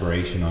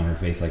desperation on her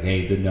face, like,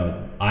 hey,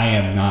 no, I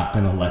am not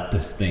going to let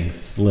this thing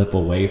slip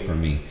away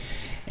from me.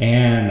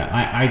 And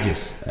I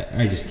just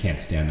can't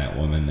stand that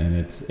woman.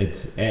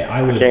 And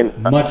I would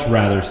much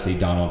rather see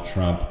Donald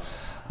Trump.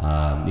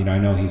 I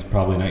know he's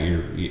probably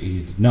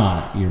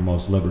not your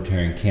most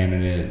libertarian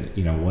candidate,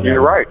 whatever.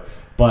 You're right.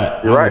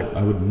 But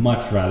I would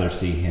much rather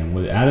see him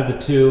out of the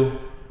two,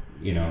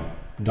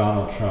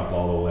 Donald Trump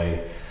all the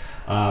way.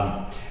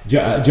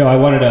 Joe, I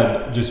wanted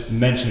to just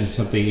mention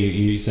something.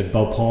 You said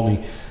Bo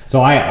Polney. So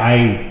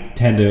I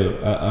tend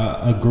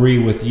to agree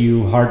with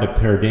you. Hard to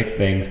predict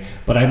things,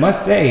 but I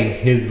must say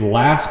his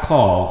last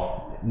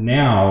call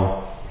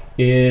now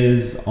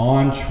is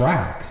on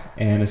track,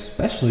 and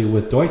especially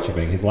with Deutsche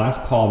Bank. His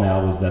last call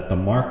now was that the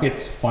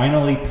markets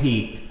finally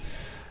peaked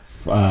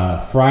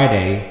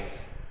Friday,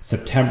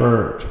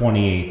 September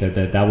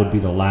 28th. That would be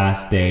the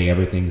last day.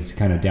 Everything's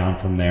kind of down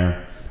from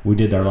there. We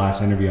did our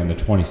last interview on the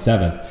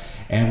 27th.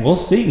 And we'll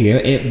see.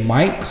 It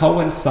might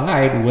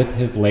coincide with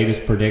his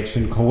latest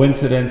prediction.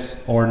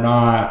 Coincidence or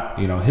not,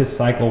 his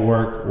cycle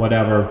work,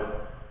 whatever.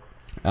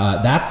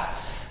 That's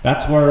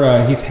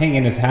where he's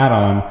hanging his hat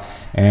on.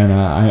 And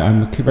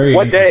I'm very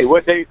interested.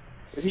 What day?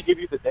 Did he give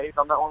you the dates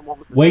on that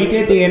one? Well, he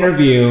did the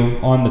interview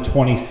on the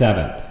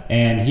 27th.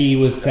 And he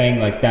was saying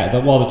like that.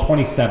 The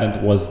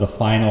 27th was the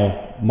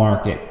final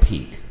market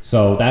peak.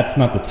 So that's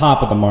not the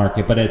top of the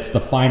market, but it's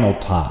the final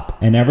top.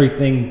 And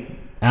everything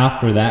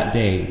after that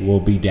day will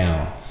be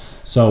down.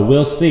 So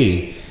we'll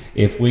see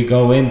if we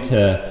go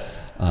into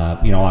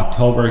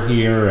October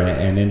here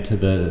and into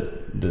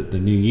the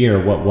new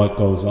year what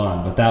goes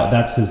on. But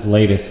that's his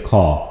latest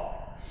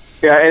call.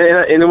 Yeah,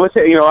 and with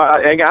it,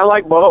 I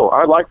like Bo.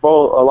 I like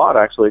Bo a lot,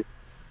 actually.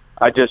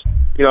 I just,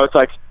 it's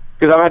like,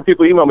 because I've had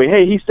people email me,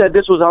 hey, he said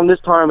this was on this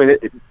time, and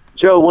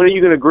Joe, when are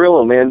you going to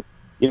grill him, man?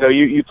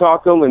 You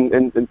talked to him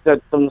and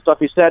said some of the stuff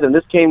he said, and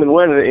this came and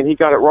went, and he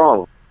got it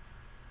wrong.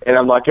 And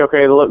I'm like,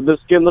 okay,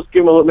 let's give him a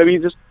little, maybe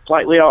he's just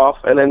slightly off,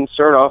 and then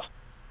sure enough,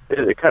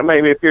 it kind of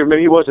made me appear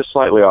maybe he was just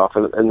slightly off,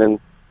 and then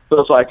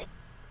so it's like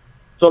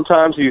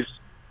sometimes he's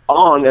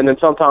on, and then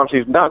sometimes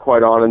he's not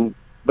quite on,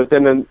 but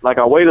then like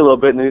I'll wait a little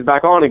bit, and then he's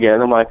back on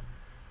again. I'm like,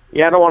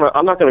 yeah,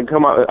 I'm not going to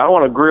come out. I don't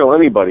want to grill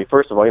anybody.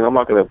 First of all, I'm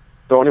not going to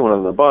throw anyone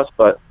under the bus,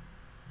 but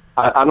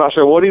I'm not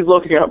sure what he's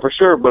looking at for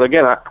sure. But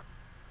again,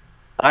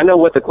 I know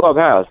what the club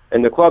has,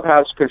 and the club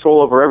has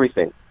control over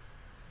everything.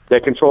 They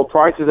control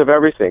prices of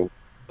everything.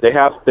 They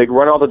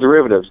run all the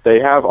derivatives. They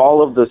have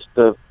all of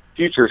the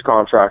futures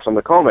contracts on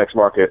the COMEX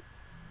market.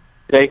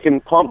 They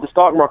can pump the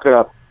stock market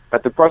up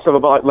at the press of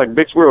about, like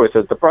Bix Ruiz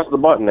says, the press of the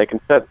button. They can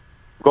set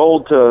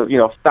gold to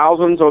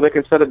thousands, or they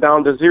can set it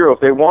down to zero if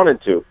they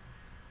wanted to.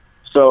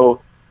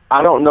 So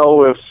I don't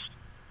know if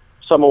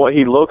some of what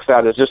he looks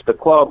at is just the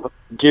club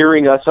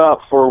gearing us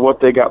up for what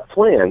they got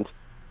planned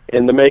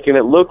and to making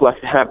it look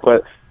like that.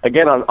 But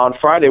again, on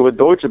Friday with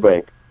Deutsche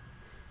Bank,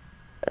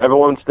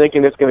 everyone's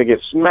thinking it's going to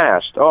get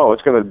smashed. Oh,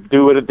 it's going to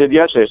do what it did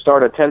yesterday.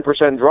 Start a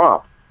 10%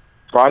 drop.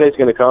 Friday's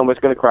going to come. It's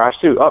going to crash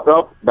too.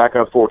 Up, back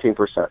up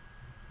 14%.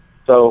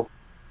 So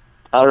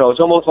I don't know. It's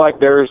almost like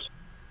there's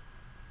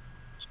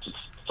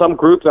some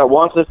group that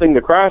wants this thing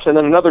to crash, and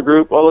then another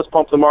group, let's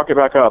pump the market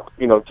back up,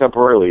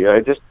 temporarily.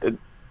 It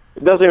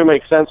doesn't even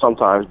make sense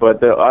sometimes.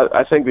 But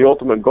I think the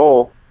ultimate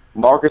goal,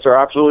 markets are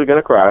absolutely going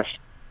to crash,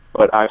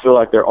 but I feel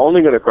like they're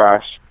only going to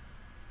crash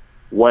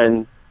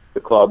when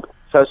the club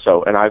says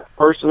so. And I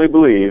personally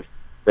believe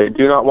they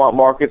do not want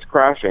markets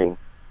crashing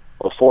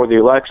before the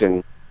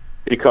election,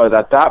 because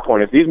at that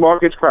point, if these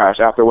markets crash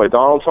after what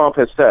Donald Trump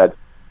has said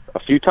a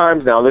few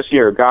times now this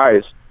year,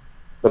 guys,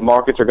 the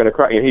markets are going to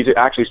crash. And he's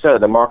actually said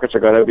the markets are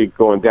going to be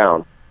going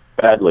down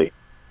badly.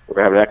 We're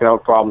going to have an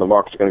economic problem. The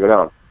markets are going to go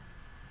down.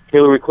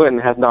 Hillary Clinton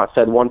has not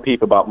said one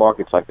peep about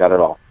markets like that at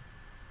all.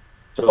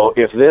 So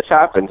if this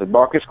happens and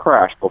markets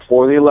crash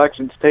before the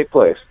elections take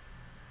place,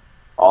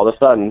 all of a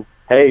sudden,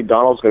 hey,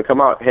 Donald's going to come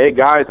out. Hey,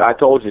 guys, I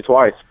told you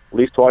twice, at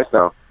least twice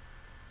now.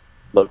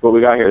 Look what we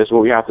got here. This is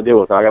what we have to deal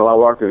with. I got a lot of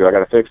work to do. I got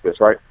to fix this,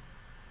 right?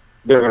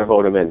 They're going to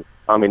vote him in.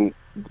 I mean,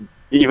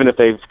 even if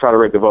they try to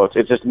rig the votes,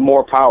 it's just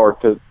more power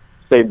to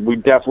say we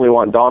definitely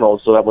want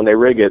Donald, so that when they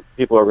rig it,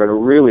 people are going to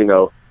really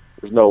know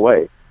there's no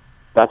way.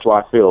 That's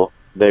why I feel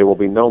there will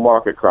be no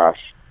market crash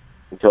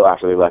until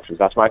after the elections.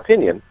 That's my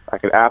opinion. I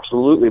could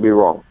absolutely be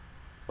wrong,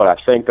 but I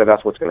think that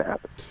that's what's going to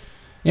happen.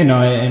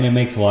 And it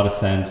makes a lot of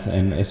sense,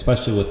 and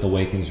especially with the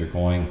way things are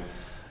going.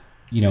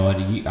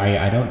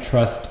 I don't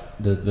trust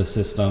the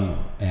system,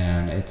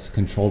 and it's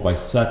controlled by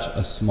such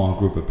a small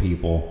group of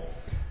people,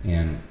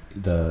 and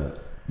the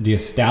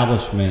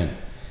establishment,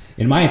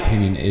 in my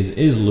opinion,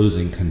 is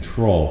losing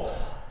control.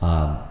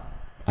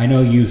 I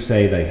know you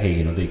say that,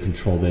 hey, they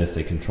control this,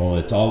 they control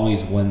it. It's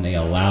always when they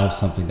allow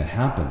something to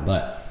happen,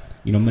 but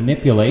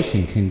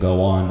manipulation can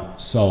go on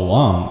so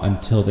long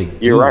until they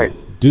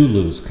do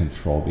lose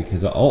control,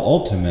 because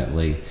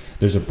ultimately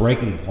there's a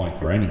breaking point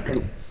for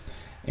anything.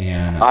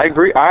 And I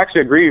agree. I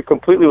actually agree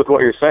completely with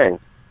what you're saying.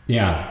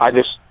 Yeah. I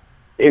just,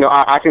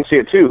 I can see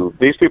it too.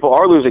 These people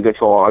are losing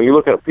control. You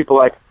look at people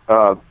like,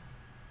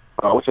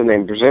 what's his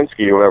name,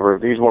 Brzezinski or whatever.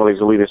 He's one of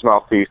these elitist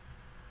mouthpiece,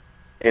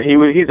 and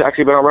he's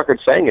actually been on record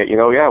saying it.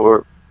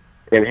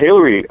 And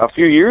Hillary a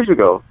few years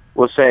ago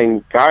was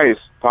saying, guys,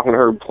 talking to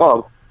her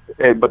club,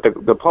 but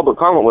the public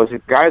comment was,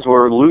 guys,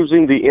 we're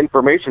losing the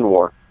information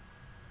war.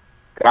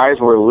 Guys,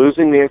 we're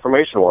losing the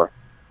information war.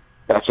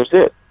 That's just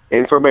it.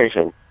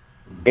 Information.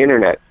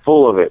 Internet,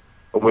 full of it.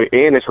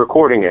 And it's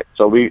recording it.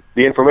 So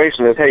the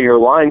information is, hey, you're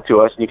lying to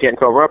us and you can't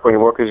cover up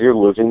anymore because you're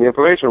losing the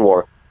information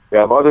war. You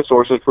have other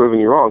sources proving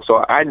you wrong.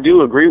 So I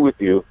do agree with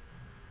you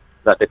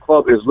that the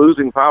club is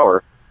losing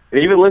power.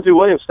 And even Lindsey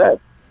Williams said,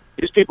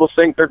 these people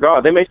think they're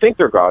God. They may think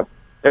they're God.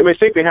 They may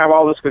think they have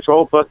all this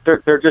control, but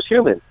they're just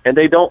human. And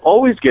they don't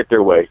always get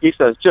their way. He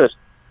says just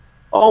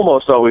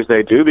almost always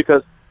they do,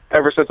 because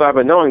ever since I've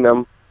been knowing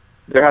them,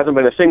 there hasn't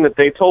been a thing that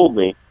they told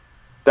me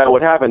that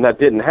would happen that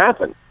didn't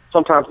happen.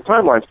 Sometimes the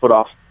timeline's put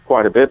off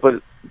quite a bit, but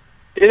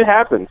it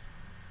happens.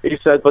 He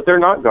said, but they're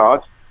not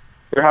gods.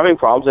 They're having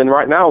problems. And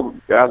right now,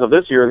 as of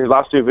this year, in his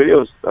last two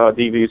videos,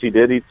 DVDs he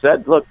did, he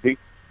said, look, these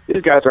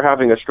guys are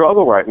having a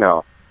struggle right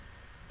now.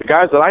 The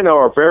guys that I know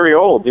are very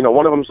old.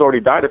 One of them's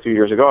already died a few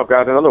years ago. I've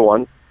got another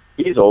one.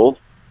 He's old.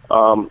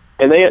 And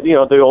they,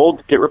 the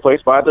old get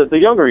replaced by the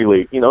younger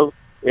elite,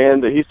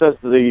 And he says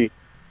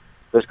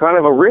there's kind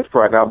of a rift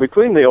right now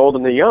between the old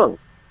and the young.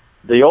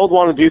 The old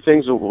want to do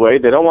things the way.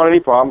 They don't want any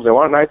problems. They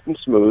want it nice and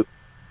smooth.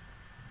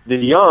 The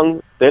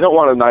young, they don't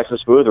want it nice and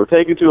smooth. They're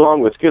taking too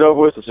long. Let's get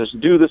over with. Let's just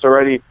do this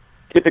already.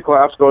 Get the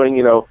collapse going,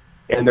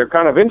 and they're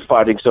kind of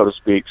infighting, so to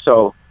speak.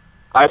 So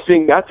I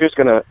think that's just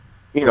going to,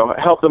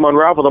 help them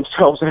unravel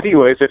themselves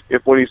anyways,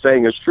 if what he's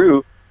saying is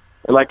true.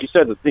 And like you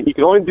said, you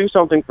can only do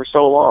something for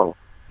so long.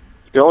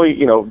 can only,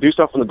 do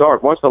stuff in the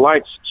dark. Once the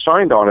light's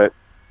shined on it,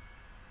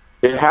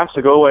 it has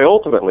to go away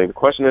ultimately. The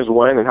question is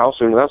when and how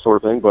soon and that sort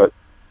of thing. But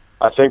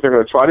I think they're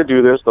going to try to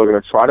do this. They're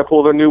going to try to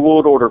pull their new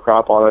world order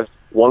crop on us,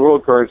 one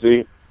world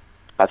currency.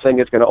 I think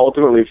it's going to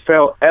ultimately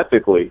fail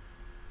ethically,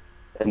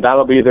 and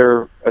that'll be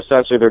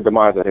essentially their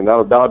demise. I think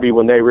that'll be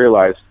when they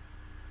realize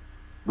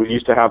we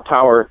used to have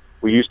power,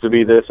 we used to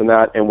be this and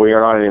that, and we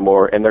are not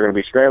anymore, and they're going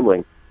to be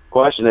scrambling.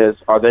 Question is,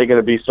 are they going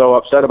to be so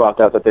upset about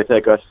that they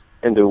take us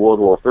into World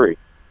War III?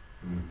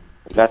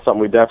 That's something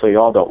we definitely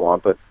all don't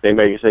want, but they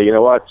may say, you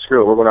know what,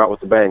 screw it, we're going out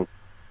with a bang.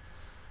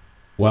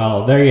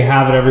 Well, there you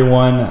have it,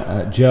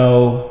 everyone.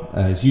 Joe,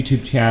 his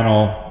YouTube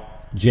channel,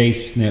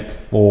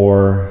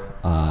 Jsnip4,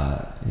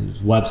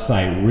 his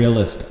website,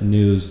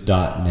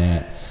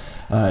 realistnews.net.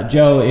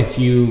 Joe, if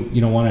you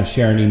want to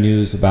share any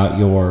news about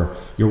your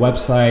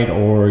website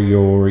or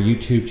your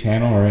YouTube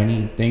channel or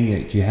anything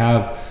that you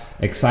have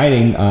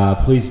exciting,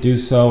 please do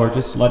so, or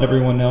just let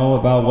everyone know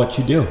about what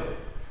you do.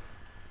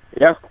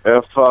 Yeah,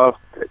 if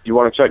you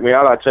want to check me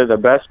out, I'd say the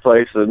best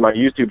place is my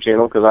YouTube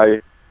channel, because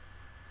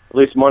at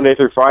least Monday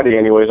through Friday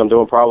anyways, I'm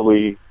doing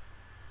probably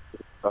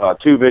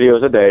 2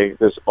 videos a day.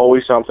 There's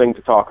always something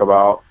to talk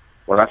about.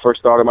 When I first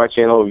started my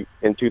channel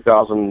in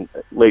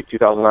late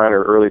 2009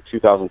 or early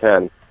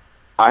 2010,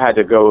 I had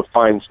to go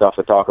find stuff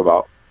to talk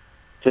about.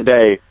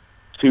 Today,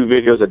 2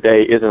 videos a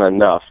day isn't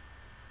enough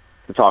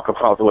to talk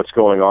about what's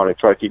going on and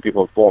try to keep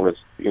people informed.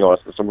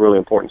 It's some really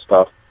important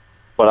stuff,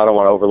 but I don't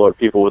want to overload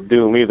people with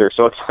doom either.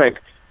 So it's like,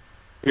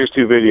 here's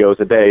 2 videos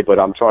a day, but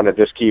I'm trying to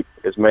just keep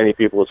as many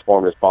people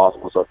informed as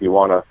possible. So if you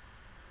want to,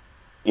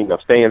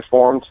 stay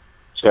informed,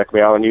 check me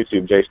out on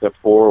YouTube,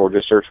 Jsnip4, or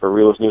just search for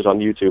Realist News on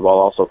YouTube. I'll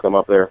also come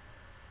up there.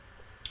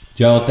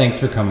 Joe, thanks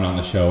for coming on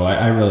the show.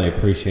 I really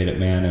appreciate it,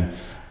 man. And,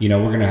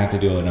 we're going to have to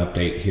do an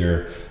update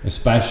here,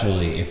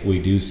 especially if we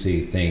do see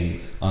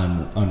things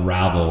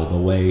unravel the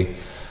way,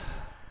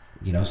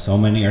 so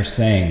many are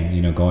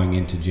saying, going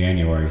into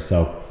January.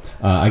 So,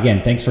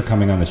 again, thanks for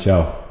coming on the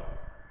show.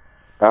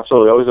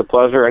 Absolutely. Always a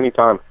pleasure.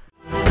 Anytime.